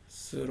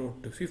 0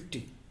 to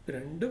 50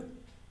 രണ്ടും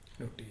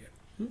നോട്ട് ചെയ്യാം,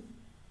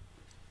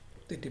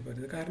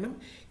 തെറ്റിപ്പോരുത്. കാരണം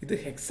ഇത്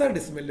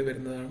ഹെക്സാഡെസിമലിൽ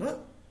വരുന്നതാണ്.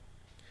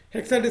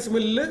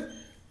 ഹെക്സാഡെസിമലിൽ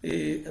ഈ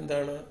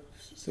എന്താണ്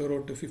 0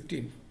 to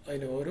 15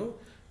 അതിന് ഓരോ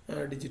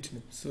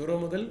ഡിജിറ്റിനും 0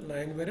 മുതൽ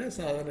 9 വരെ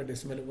സാധാരണ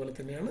ഡെസിമൽ പോലെ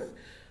തന്നെയാണ്.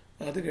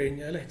 അത്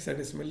കഴിഞ്ഞാൽ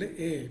ഹെക്സാഡെസിമലിൽ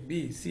A, B,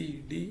 C,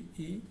 D,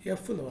 E,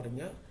 F എന്ന്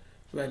പറഞ്ഞ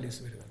വാല്യൂസ്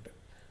വരുന്നുണ്ട്.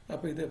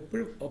 അപ്പോൾ ഇത്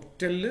എപ്പോഴും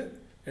ഒക്ടലിൽ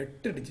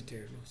 8 ഡിജിറ്റേ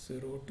ഉള്ളൂ,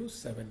 0 to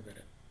 7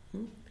 വരെ.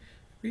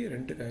 അപ്പോൾ ഈ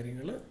 2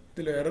 കാര്യങ്ങൾ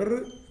ഇതിൽ എറർ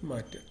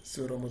മാറ്റുക.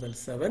 0 മുതൽ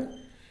 7,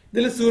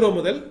 ഇതിൽ 0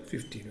 മുതൽ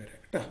 15 വരെ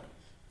കേട്ടോ.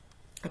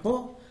 അപ്പോൾ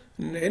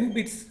n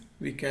bits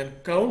we can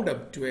count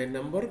up to a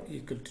number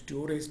equal to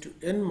 2 raised to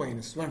n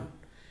minus 1.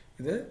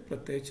 ഇത്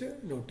പ്രത്യേകിച്ച്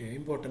നോട്ട് ചെയ്യുക,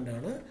 ഇമ്പോർട്ടൻ്റ്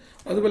ആണ്.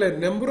 അതുപോലെ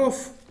നമ്പർ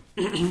ഓഫ്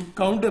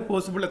കൗണ്ട്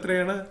പോസിബിൾ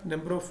എത്രയാണ്,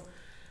 നമ്പർ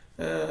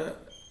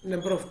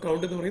ഓഫ്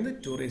കൗണ്ട് എന്ന് പറയുന്നത്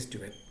 2 raised to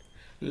n.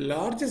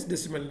 Largest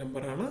decimal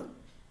number ആണ്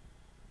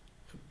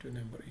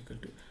number equal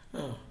to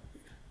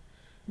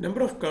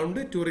number of count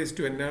 2 raised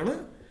to n ആണ്.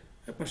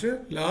 പക്ഷേ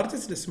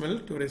largest decimal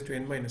 2 raised to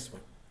n minus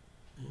 1.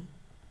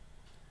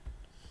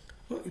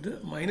 അപ്പോൾ ഇത്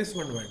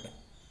 -1 വേണ്ട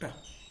കേട്ടോ.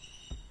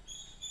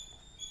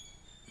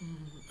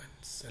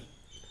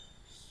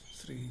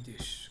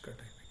 ശ്രീജേഷ്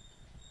കട്ടായി.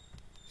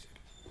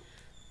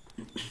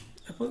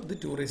 അപ്പോൾ ഇത്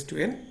 2 raised to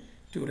n,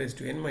 2 raised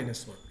to n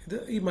minus 1. ഇത്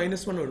ഈ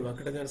 -1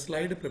 ഒഴിവാക്കട്ടെ, ഞാൻ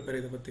സ്ലൈഡ് പ്രിപ്പയർ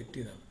ചെയ്തപ്പോൾ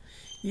തെറ്റിയതാണ്.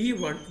 ഈ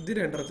 1 ഇത്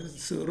രണ്ടെണ്ണത്തിൽ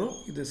 0,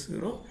 ഇത്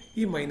 0,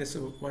 ഈ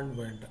 -1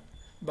 വേണ്ട,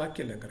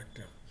 ബാക്കിയെല്ലാം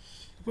കറക്റ്റാണ്.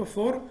 അപ്പോൾ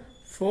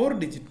 4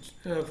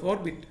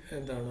 ബിറ്റ്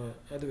എന്താണ്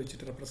അത്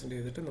വെച്ചിട്ട് റെപ്രസെൻറ്റ്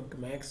ചെയ്തിട്ട് നമുക്ക്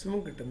മാക്സിമം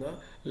കിട്ടുന്ന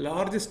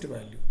largest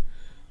value,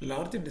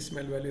 large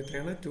decimal value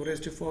എത്രയാണ്, 2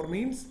 raised to 4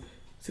 means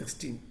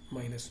 16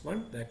 minus 1,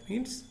 that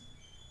means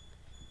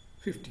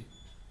 50.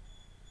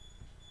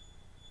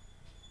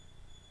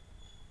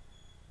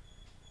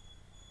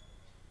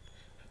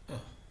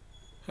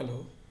 Hello,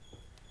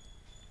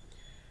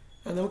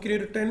 നമുക്കിനി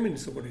ഒരു 10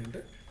 minutes കൂടി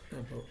ഉണ്ട്.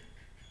 അപ്പോൾ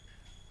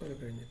അത്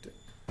കഴിഞ്ഞിട്ട്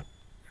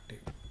കട്ട്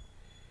ചെയ്യും.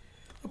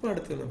 അപ്പോൾ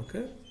അടുത്തത്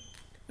നമുക്ക്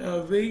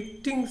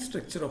waiting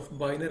structure of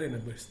binary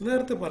numbers.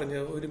 നേരത്തെ പറഞ്ഞ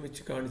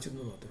ഒരുമിച്ച്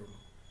കാണിച്ചെന്ന് മാത്രമേ ഉള്ളൂ.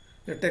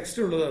 ടെക്സ്റ്റ്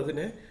ഉള്ളത്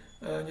അതിനെ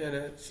ഞാൻ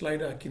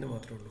സ്ലൈഡ് ആക്കിയെന്ന്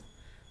മാത്രമേ ഉള്ളൂ.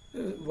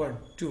 1,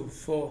 2,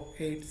 4,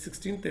 8,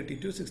 16,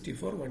 32,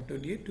 64,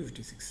 128,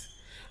 256.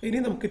 ഇനി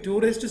നമുക്ക് 2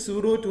 raised to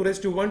 0, 2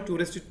 raised to 1, 2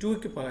 raised to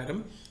 2ക്ക് പകരം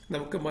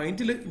നമുക്ക്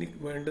മൈൻഡിൽ ഇനി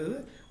വേണ്ടത്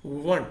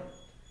 1,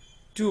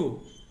 2,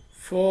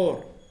 4,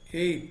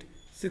 8,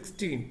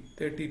 16,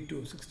 32,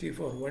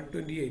 64,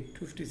 128,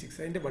 256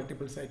 അതിൻ്റെ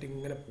മൾട്ടിപ്പിൾസ് ആയിട്ട്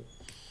ഇങ്ങനെ പോകും.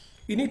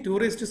 ഇനി 2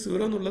 raised to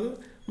 0 എന്നുള്ളത്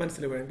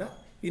മനസ്സിൽ വേണ്ട,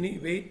 ഇനി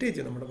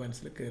വെയിറ്റേജ് നമ്മുടെ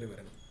മനസ്സിൽ കയറി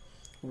വരണം.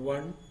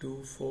 1, 2,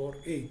 4,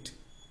 8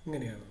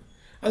 ഇങ്ങനെയാണ്.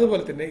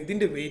 അതുപോലെ തന്നെ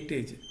ഇതിൻ്റെ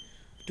വെയിറ്റേജ്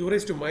 2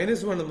 raised to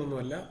 -1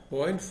 എന്നൊന്നുമല്ല,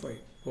 0.5,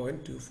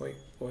 0.25,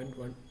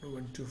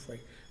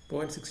 0.125,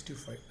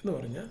 0.625 എന്ന്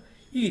പറഞ്ഞാൽ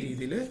ഈ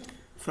രീതിയിൽ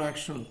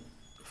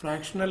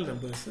ഫ്രാക്ഷണൽ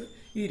നമ്പേഴ്സ്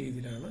ഈ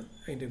രീതിയിലാണ്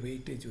അതിൻ്റെ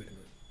വെയിറ്റേജ്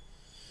വരുന്നത്.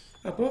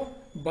 അപ്പോൾ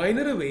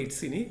ബൈനറി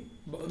വെയ്റ്റ്സ് ഇനി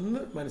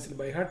ഒന്ന് മനസ്സിൽ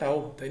ബൈഹാർട്ട്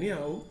ആവും,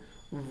 തനിയാവും.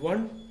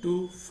 1, 2,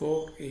 4,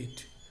 8,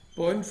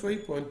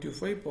 0.5,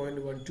 0.25,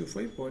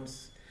 0.125,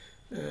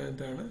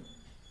 എന്താണ്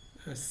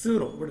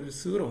 0, ഇവിടെ ഒരു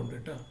 0 ഉണ്ട്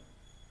കേട്ടോ,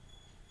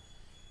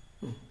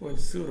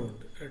 0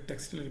 ഉണ്ട്.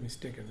 ടെക്സ്റ്റിലൊരു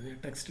മിസ്റ്റേക്ക് ഉണ്ട്, ഞാൻ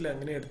ടെക്സ്റ്റിൽ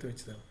അങ്ങനെ എടുത്ത്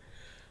വെച്ചതാണ്.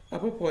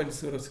 അപ്പോൾ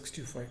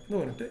 0.065 എന്ന്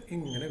പറഞ്ഞിട്ട്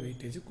ഇങ്ങനെ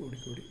വെയിറ്റേജ്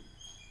കൂടിക്കൂടി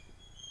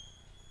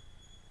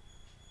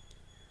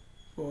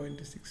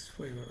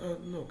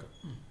 0.65 നോക്കാം,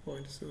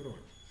 0.0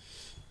 ആണ്.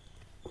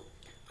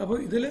 അപ്പോൾ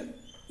ഇതിൽ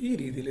ഈ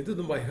രീതിയിൽ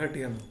ഇതൊന്നും ബൈഹാർട്ട്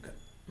ചെയ്യാൻ നോക്കാം,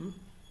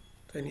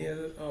 തനിയെ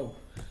ആവും.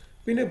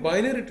 പിന്നെ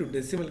ബൈനറി ടു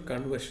ഡെസിമൽ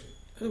കൺവേർഷൻ,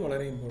 അത്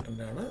വളരെ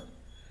ഇമ്പോർട്ടൻ്റ് ആണ്.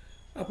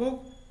 അപ്പോൾ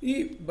ഈ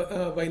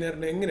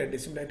ബൈനറിനെ എങ്ങനെ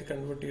ഡെസിമലായിട്ട്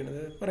കൺവേർട്ട്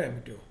ചെയ്യണത് പറയാൻ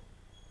പറ്റുമോ?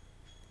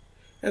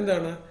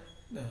 എന്താണ്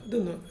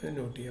ഇതൊന്ന്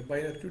നോട്ട് ചെയ്യുക.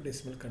 Binary two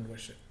decimal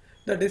conversion.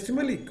 The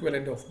decimal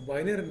equivalent of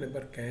binary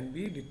number can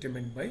be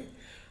determined by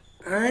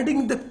adding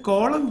the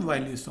column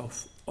values of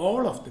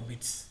all of the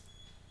bits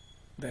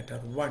that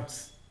are ones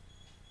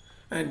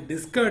and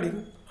discarding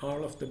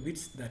all of the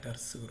bits that are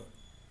zero.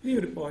 ഈ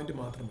ഒരു point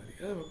മാത്രം മതി,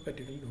 അത്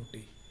പറ്റിക്കൽ not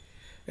ചെയ്യും.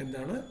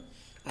 എന്താണ്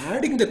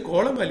adding the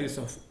column values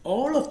of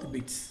all of the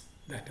bits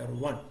that are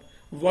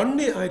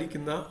 1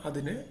 ആയിരിക്കുന്ന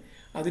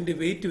അതിൻ്റെ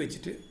wait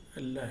വെച്ചിട്ട്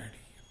എല്ലാം ആഡ് ചെയ്യും.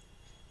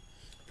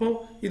 അപ്പോൾ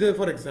ഇത്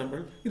ഫോർ എക്സാമ്പിൾ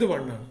ഇത്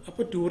 1 ആണ്.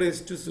 അപ്പോൾ 2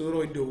 raised to 0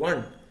 into 1,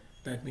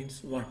 that means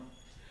 1.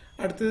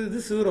 അടുത്തത് ഇത്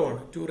 0 ആണ്.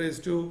 2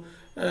 raised to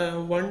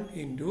 1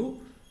 into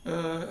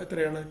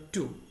എത്രയാണ്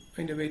 2.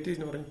 അതിൻ്റെ വെയിറ്റേജ്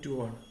എന്ന് പറഞ്ഞാൽ 2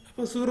 ആണ്.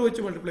 അപ്പോൾ 0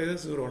 വെച്ച് മൾട്ടിപ്ലൈ ചെയ്താൽ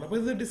 0 ആണ്. അപ്പോൾ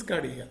ഇത്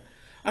ഡിസ്കാർഡ് ചെയ്യുക.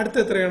 അടുത്ത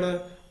എത്രയാണ്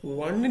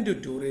 1 into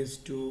 2 raised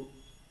to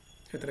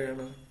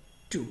എത്രയാണ്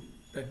 2.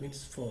 That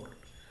means 4.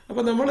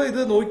 അപ്പോൾ നമ്മൾ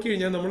ഇത്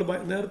നോക്കിക്കഴിഞ്ഞാൽ നമ്മൾ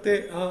നേരത്തെ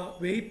ആ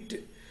വെയിറ്റ്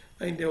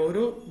അതിൻ്റെ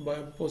ഓരോ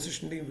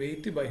പൊസിഷൻ്റെയും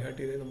വെയിറ്റ് ബൈ ഹാർട്ട്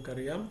ചെയ്താൽ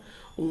നമുക്കറിയാം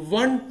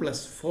 1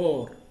 +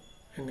 4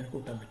 എങ്ങനെ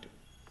കൂട്ടാൻ പറ്റും.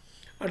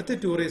 അടുത്ത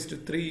 2 raised to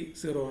 3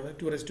 0 ആണ്.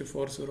 2 raised to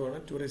 4 0 ആണ്.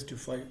 2 raised to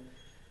 5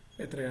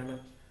 എത്രയാണ്?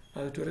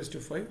 അത് 2 raised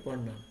to 5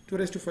 1 ആണ്. 2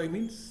 raised to 5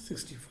 മീൻസ്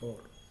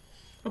 64.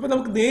 അപ്പോൾ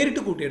നമുക്ക്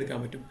നേരിട്ട് കൂട്ടിയെടുക്കാൻ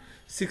പറ്റും.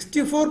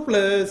 64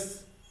 പ്ലസ്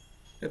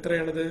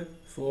എത്രയാണത്?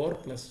 4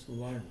 +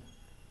 1.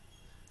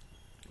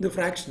 ഇത്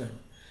ഫ്രാക്ഷനാണ്.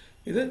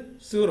 ഇത്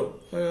 0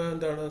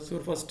 എന്താണ്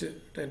 0 ഫസ്റ്റ്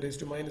 10 raised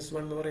to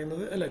 -1 എന്ന്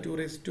പറയുന്നത് അല്ല 2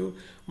 raised to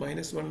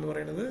 -1 എന്ന്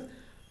പറയുന്നത്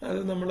അത്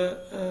നമ്മൾ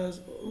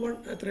 1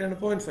 എത്രയാണ്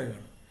 0.5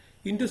 ആണ്.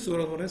 ഇൻറ്റു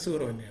 0 എന്ന് പറയുന്നത്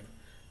 0 തന്നെയാണ്.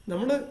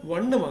 നമ്മൾ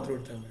 1 മാത്രം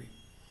എടുത്താൽ മതി.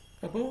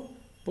 അപ്പോൾ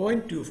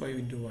 0.25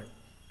 into 1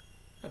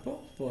 അപ്പോൾ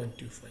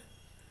 0.25.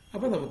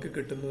 അപ്പോൾ നമുക്ക്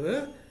കിട്ടുന്നത്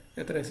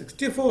എത്ര?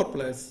 64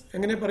 പ്ലസ്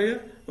എങ്ങനെ പറയുക?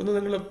 ഒന്ന്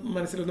നിങ്ങൾ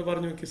മനസ്സിലൊന്ന്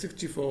പറഞ്ഞു നോക്കി.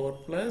 64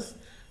 +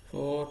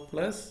 4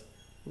 +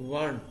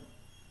 1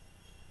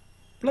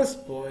 +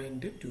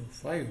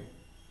 0.25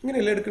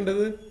 ഇങ്ങനെയല്ല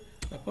എടുക്കേണ്ടത്.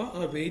 അപ്പോൾ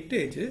ആ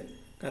വെയിറ്റേജ്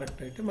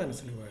കറക്റ്റായിട്ട്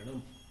മനസ്സിൽ വേണം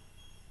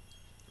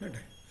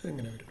കേട്ടെ.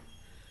 അതെങ്ങനെ വരും?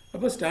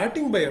 അപ്പോൾ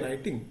starting by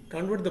writing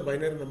convert the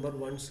binary number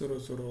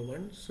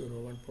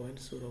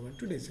 100101.01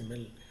 to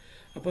decimal.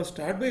 അപ്പോൾ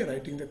start by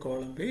writing the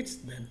column weights,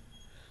 then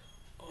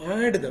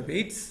add the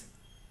weights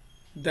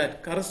that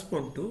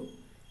correspond to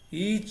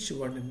each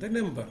one in the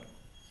number.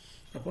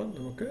 അപ്പോൾ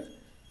നമുക്ക്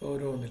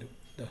ഓരോന്നിലും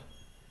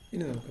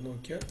ഇനി നമുക്ക്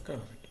നോക്കിയാൽ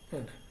കാണാൻ പറ്റും.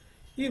 വേണ്ട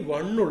ഈ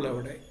 1 ഉള്ള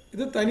അവിടെ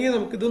ഇത് തനിയെ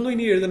നമുക്ക് ഇതൊന്നും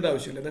ഇനി എഴുതേണ്ട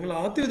ആവശ്യമില്ല. നിങ്ങൾ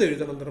ആദ്യം ഇത്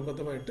എഴുതണം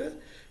നിർബന്ധമായിട്ട്.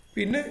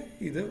 പിന്നെ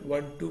ഇത്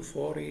 1 2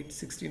 4 8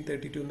 16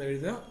 32 എന്ന്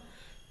എഴുതുക.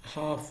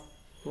 ഹാഫ്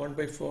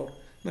 1/4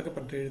 എന്നൊക്കെ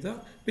പറഞ്ഞിട്ട് എഴുതുക.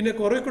 പിന്നെ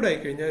കുറേ കൂടെ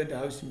ആയിക്കഴിഞ്ഞാൽ അതിൻ്റെ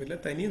ആവശ്യമില്ല.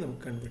 തനിയെ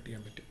നമുക്ക് കൺവേർട്ട്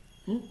ചെയ്യാൻ പറ്റും.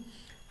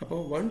 അപ്പോൾ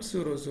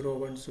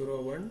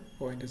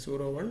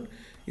 1001.01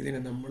 ഇതിനെ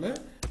നമ്മൾ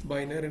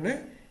ബൈനറിനെ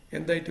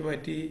എന്തായിട്ട്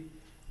മാറ്റി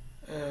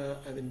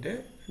അതിൻ്റെ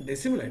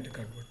ഡെസിമലായിട്ട്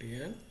കൺവേർട്ട്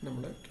ചെയ്യാൻ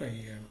നമ്മൾ ട്രൈ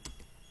ചെയ്യണം.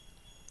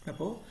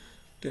 അപ്പോൾ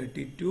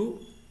 32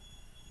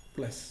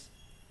 പ്ലസ്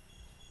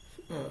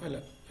 64 അല്ല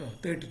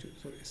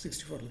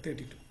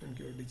 32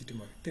 എനിക്ക് ഡിജിറ്റ്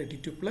മാറി.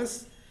 32 +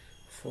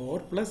 4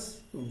 +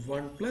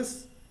 1 +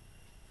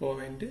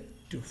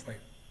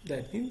 0.25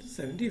 ദാറ്റ് മീൻസ്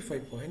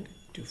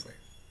 75.25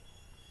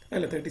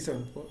 അല്ല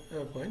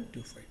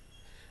 37.25.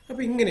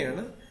 അപ്പോൾ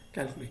ഇങ്ങനെയാണ്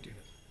കാൽക്കുലേറ്റ്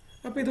ചെയ്യുന്നത്.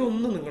 അപ്പോൾ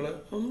ഇതൊന്ന് നിങ്ങൾ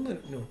ഒന്ന്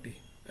നോട്ട്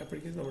ചെയ്യും.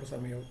 അപ്പോഴേക്കും നമ്മുടെ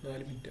സമയവും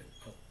 4 മിനിറ്റ്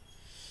ആവും.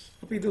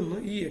 അപ്പോൾ ഇതൊന്ന്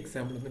ഈ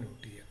എക്സാമ്പിൾ ഒന്ന്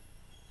നോട്ട് ചെയ്യുക.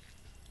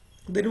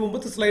 ഇതിന്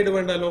മുമ്പത്തെ സ്ലൈഡ്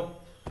വേണ്ടല്ലോ,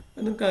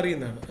 അത് നിങ്ങൾക്ക്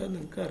അറിയുന്നതാണ്.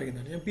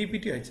 ഞാൻ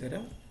PPT അയച്ചു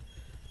തരാം.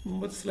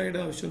 മുമ്പത്തെ സ്ലൈഡ്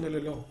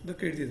ആവശ്യമൊന്നുമില്ലല്ലോ,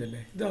 ഇതൊക്കെ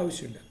എഴുതിയതല്ലേ, ഇത്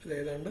ആവശ്യമില്ല. ഇത്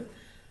ഏതാണ്ട്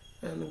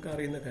നിങ്ങൾക്ക്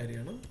അറിയുന്ന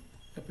കാര്യമാണ്.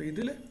 അപ്പോൾ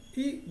ഇതിൽ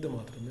ഇത്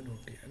മാത്രം ഒന്ന്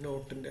നോട്ട് ചെയ്യുക.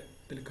 നോട്ടിൻ്റെ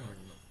ഇതിൽ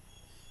കാണണം.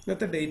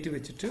 ഇന്നത്തെ ഡേറ്റ്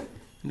വെച്ചിട്ട്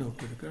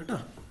നോട്ട് എടുക്കുക കേട്ടോ.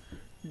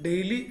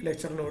 ഡെയിലി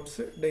ലെക്ചർ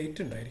നോട്ട്സ് ഡേറ്റ്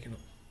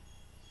ഉണ്ടായിരിക്കണം.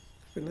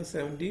 പിന്നെ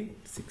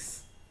 17/6.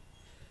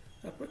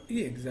 അപ്പോൾ ഈ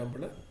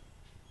എക്സാമ്പിൾ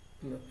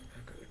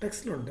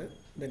ടെക്സ്റ്റിലുണ്ട്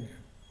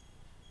തന്നെയാണ്.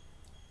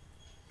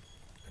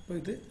 അപ്പോൾ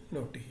ഇത്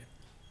നോട്ട് ചെയ്യാം.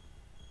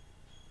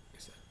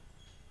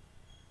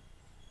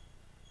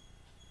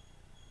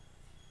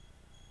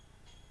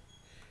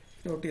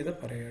 നോട്ട് ചെയ്താൽ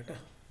പറയാം കേട്ടോ.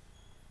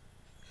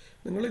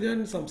 ഞാൻ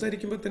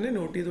സംസാരിക്കുമ്പോൾ തന്നെ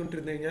നോട്ട്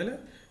ചെയ്തുകൊണ്ടിരുന്നു കഴിഞ്ഞാൽ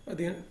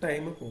അധികം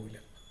ടൈം പോവില്ല.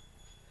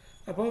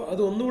 അപ്പോൾ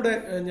അത് ഒന്നുകൂടെ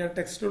ഞാൻ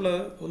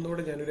ടെക്സ്റ്റുള്ളത്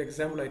ഒന്നുകൂടെ ഞാനൊരു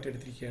എക്സാമ്പിളായിട്ട്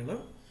എടുത്തിരിക്കുകയാണ്.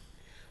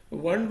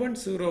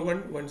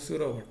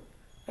 1101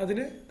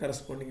 അതിന്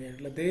കറസ്പോണ്ടിങ്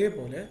ആയിട്ടുള്ള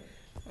അതേപോലെ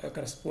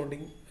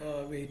കറസ്പോണ്ടിങ്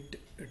വെയിറ്റ്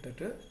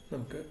ഇട്ടിട്ട്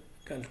നമുക്ക്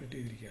കാൽക്കുലേറ്റ്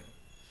ചെയ്തിരിക്കുകയാണ്.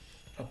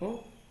 അപ്പോൾ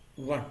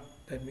 1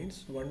 that means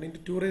 1 into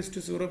 2 raised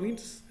to 0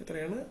 means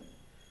എത്രയാണ്?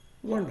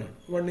 1 ആണ്.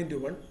 1 into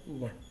 1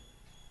 1.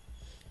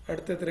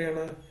 അടുത്ത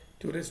എത്രയാണ്?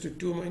 2 raised to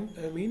 2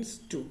 മീൻസ്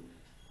 2.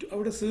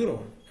 അവിടെ 0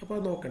 ആണ്. അപ്പോൾ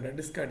അത് നോക്കണ്ട,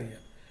 ഡിസ്കാർഡ്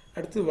ചെയ്യാം.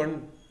 അടുത്ത് 1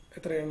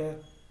 എത്രയാണ്?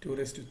 2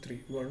 raised to 3.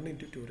 1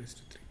 into 2 raised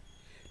to 3.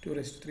 2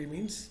 raised to 3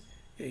 means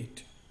 8.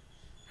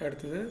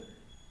 അടുത്തത്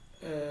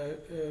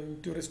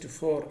 2 raised to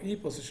 4 ഈ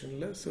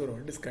പൊസിഷനിൽ 0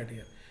 ഡിസ്കാർഡ്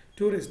ചെയ്യാം.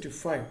 2 raised to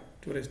 5.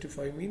 2 raised to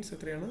 5 means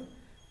എത്രയാണ്?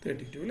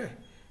 32 അല്ലേ?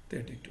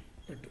 32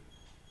 ഇട്ടു.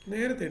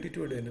 നേരെ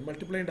 32 ഇടുക തന്നെ,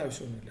 മൾട്ടിപ്ലൈ ചെയ്യേണ്ട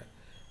ആവശ്യമൊന്നുമില്ല.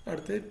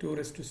 അടുത്ത് 2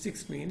 raised to 6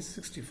 മീൻസ്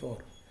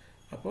 64.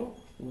 അപ്പോൾ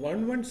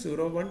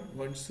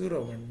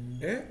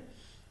 1101.101ൻ്റെ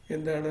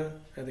എന്താണ്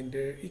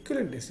അതിൻ്റെ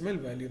ഈക്വലന്റ് ഡെസിമൽ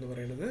വാല്യൂ എന്ന്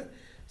പറയുന്നത്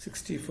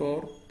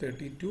 64,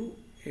 32,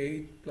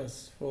 8 +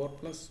 4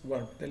 +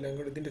 1 ഇതെല്ലാം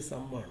കൂടി ഇതിൻ്റെ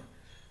സമ്മാണ്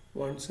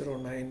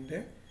 109ൻ്റെ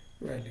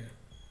വാല്യൂ ആണ്.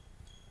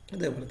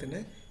 അതേപോലെ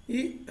തന്നെ ഈ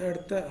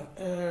അടുത്ത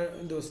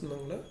ദിവസം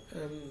നമ്മൾ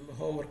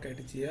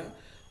ഹോംവർക്കായിട്ട് ചെയ്യുക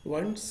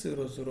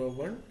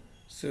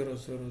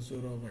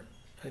 1001.0001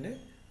 അതിനെ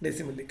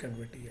ഡെസിമലിൽ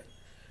കൺവേർട്ട് ചെയ്യുക.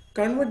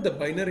 Convert the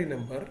binary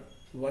number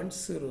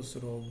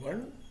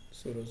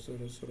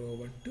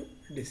 1001.0001 to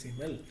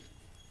decimal.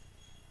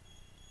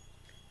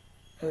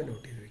 അത്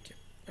നോട്ട് ചെയ്ത് വയ്ക്കാം.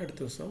 അടുത്ത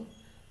ദിവസം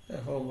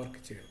ഹോംവർക്ക്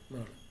ചെയ്യണം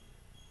നാളെ.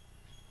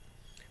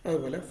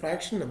 അതുപോലെ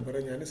ഫ്രാക്ഷൻ നമ്പർ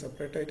ഞാൻ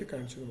സെപ്പറേറ്റ് ആയിട്ട്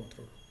കാണിച്ചത്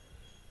മാത്രമേ ഉള്ളൂ.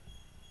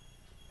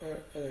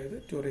 അതായത്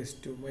 2 - 1,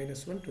 2 - -2,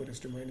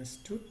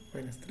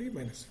 -3,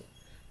 -4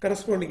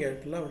 കറസ്പോണ്ടിങ്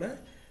ആയിട്ടുള്ള അവിടെ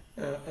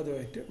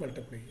അതുമായിട്ട്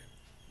മൾട്ടിപ്ലൈ ചെയ്യാം.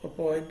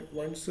 അപ്പോൾ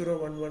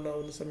 0.1011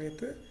 ആവുന്ന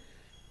സമയത്ത്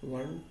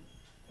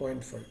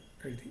 1.5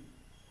 എഴുതി.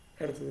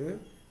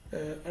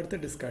 അടുത്ത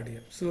ഡിസ്കാർഡ്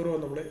ചെയ്യാം. 0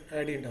 നമ്മൾ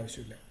ആഡ് ചെയ്യേണ്ട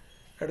ആവശ്യമില്ല.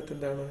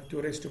 അടുത്തെന്താണ് 2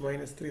 -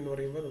 -3 എന്ന്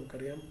പറയുമ്പോൾ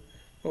നമുക്കറിയാം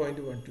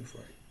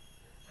 0.125.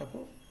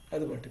 അപ്പോൾ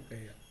അത് മൾട്ടിപ്ലൈ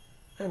ചെയ്യാം.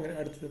 അങ്ങനെ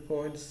അടുത്തത്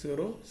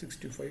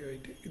 0.065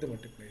 ആയിട്ട് ഇത്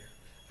മൾട്ടിപ്ലൈ ചെയ്യാം.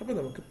 അപ്പോൾ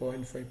നമുക്ക്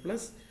 0.5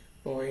 പ്ലസ്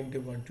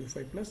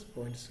 0.125 പ്ലസ്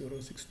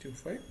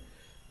 0.0625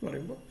 എന്ന്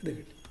പറയുമ്പോൾ ഇത്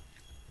കിട്ടും.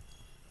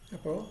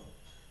 അപ്പോൾ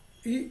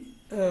ഈ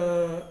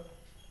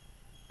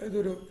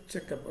ഇതൊരു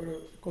ചെക്കപ്പ്, ഒരു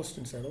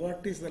ക്വസ്റ്റ്യൻസ് ആണ്.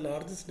 What is the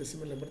largest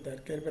decimal number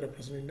that can be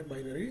represented in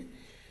binary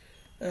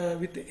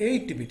with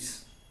 8 bits?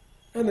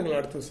 അത് നിങ്ങൾ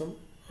അടുത്ത ദിവസം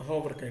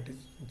ഹോംവർക്കായിട്ട്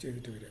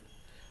ചെയ്തിട്ട് വരിക.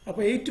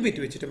 അപ്പോൾ 8 ബിറ്റ്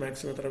വെച്ചിട്ട്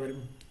മാക്സിമം എത്ര വരും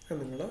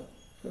എന്ന് നിങ്ങൾ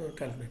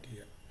കാൽക്കുലേറ്റ്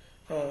ചെയ്യുക.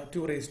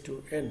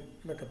 2n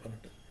എന്നൊക്കെ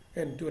പറഞ്ഞിട്ട്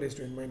n2n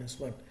 -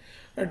 1.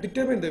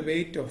 Determine the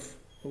weight of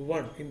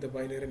 1 in the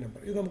binary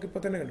number. ഇത്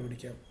നമുക്കിപ്പോൾ തന്നെ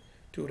കണ്ടുപിടിക്കാം.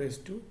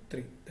 2⁵,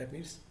 that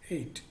means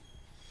 8.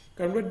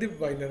 Convert the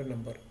binary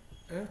number.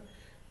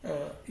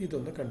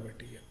 ഇതൊന്ന്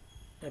കൺവേർട്ട് ചെയ്യാം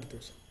അടുത്ത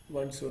ദിവസം.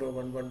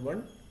 10111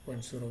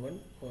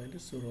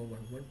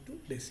 101.011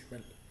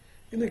 ഡെസിമൽ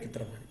എന്നൊക്കെ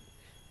ഇത്ര മതി.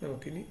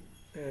 നമുക്കിനി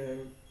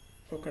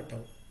ഇപ്പോൾ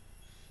കട്ടാവും.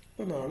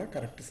 അപ്പോൾ നാളെ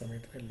കറക്റ്റ്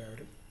സമയത്തിന്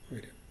എല്ലാവരും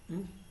വരും.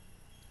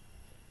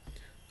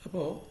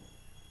 അപ്പോൾ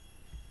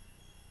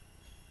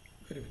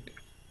ഒരു മിനിറ്റ്.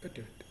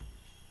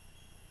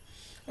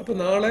 അപ്പോൾ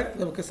നാളെ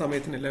നമുക്ക്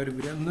സമയത്തിന് എല്ലാവരും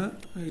വരും. അന്ന്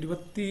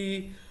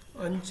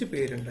 25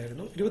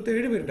 പേരുണ്ടായിരുന്നു,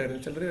 27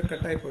 പേരുണ്ടായിരുന്നു. ചിലർ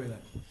കട്ടായി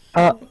പോയതാണ്.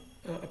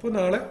 അപ്പോൾ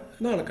നാളെ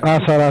കാണാം.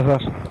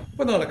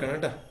 അപ്പോൾ നാളെ കാണാം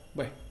കേട്ടോ.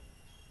 ബൈ.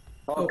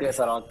 Okay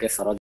sir.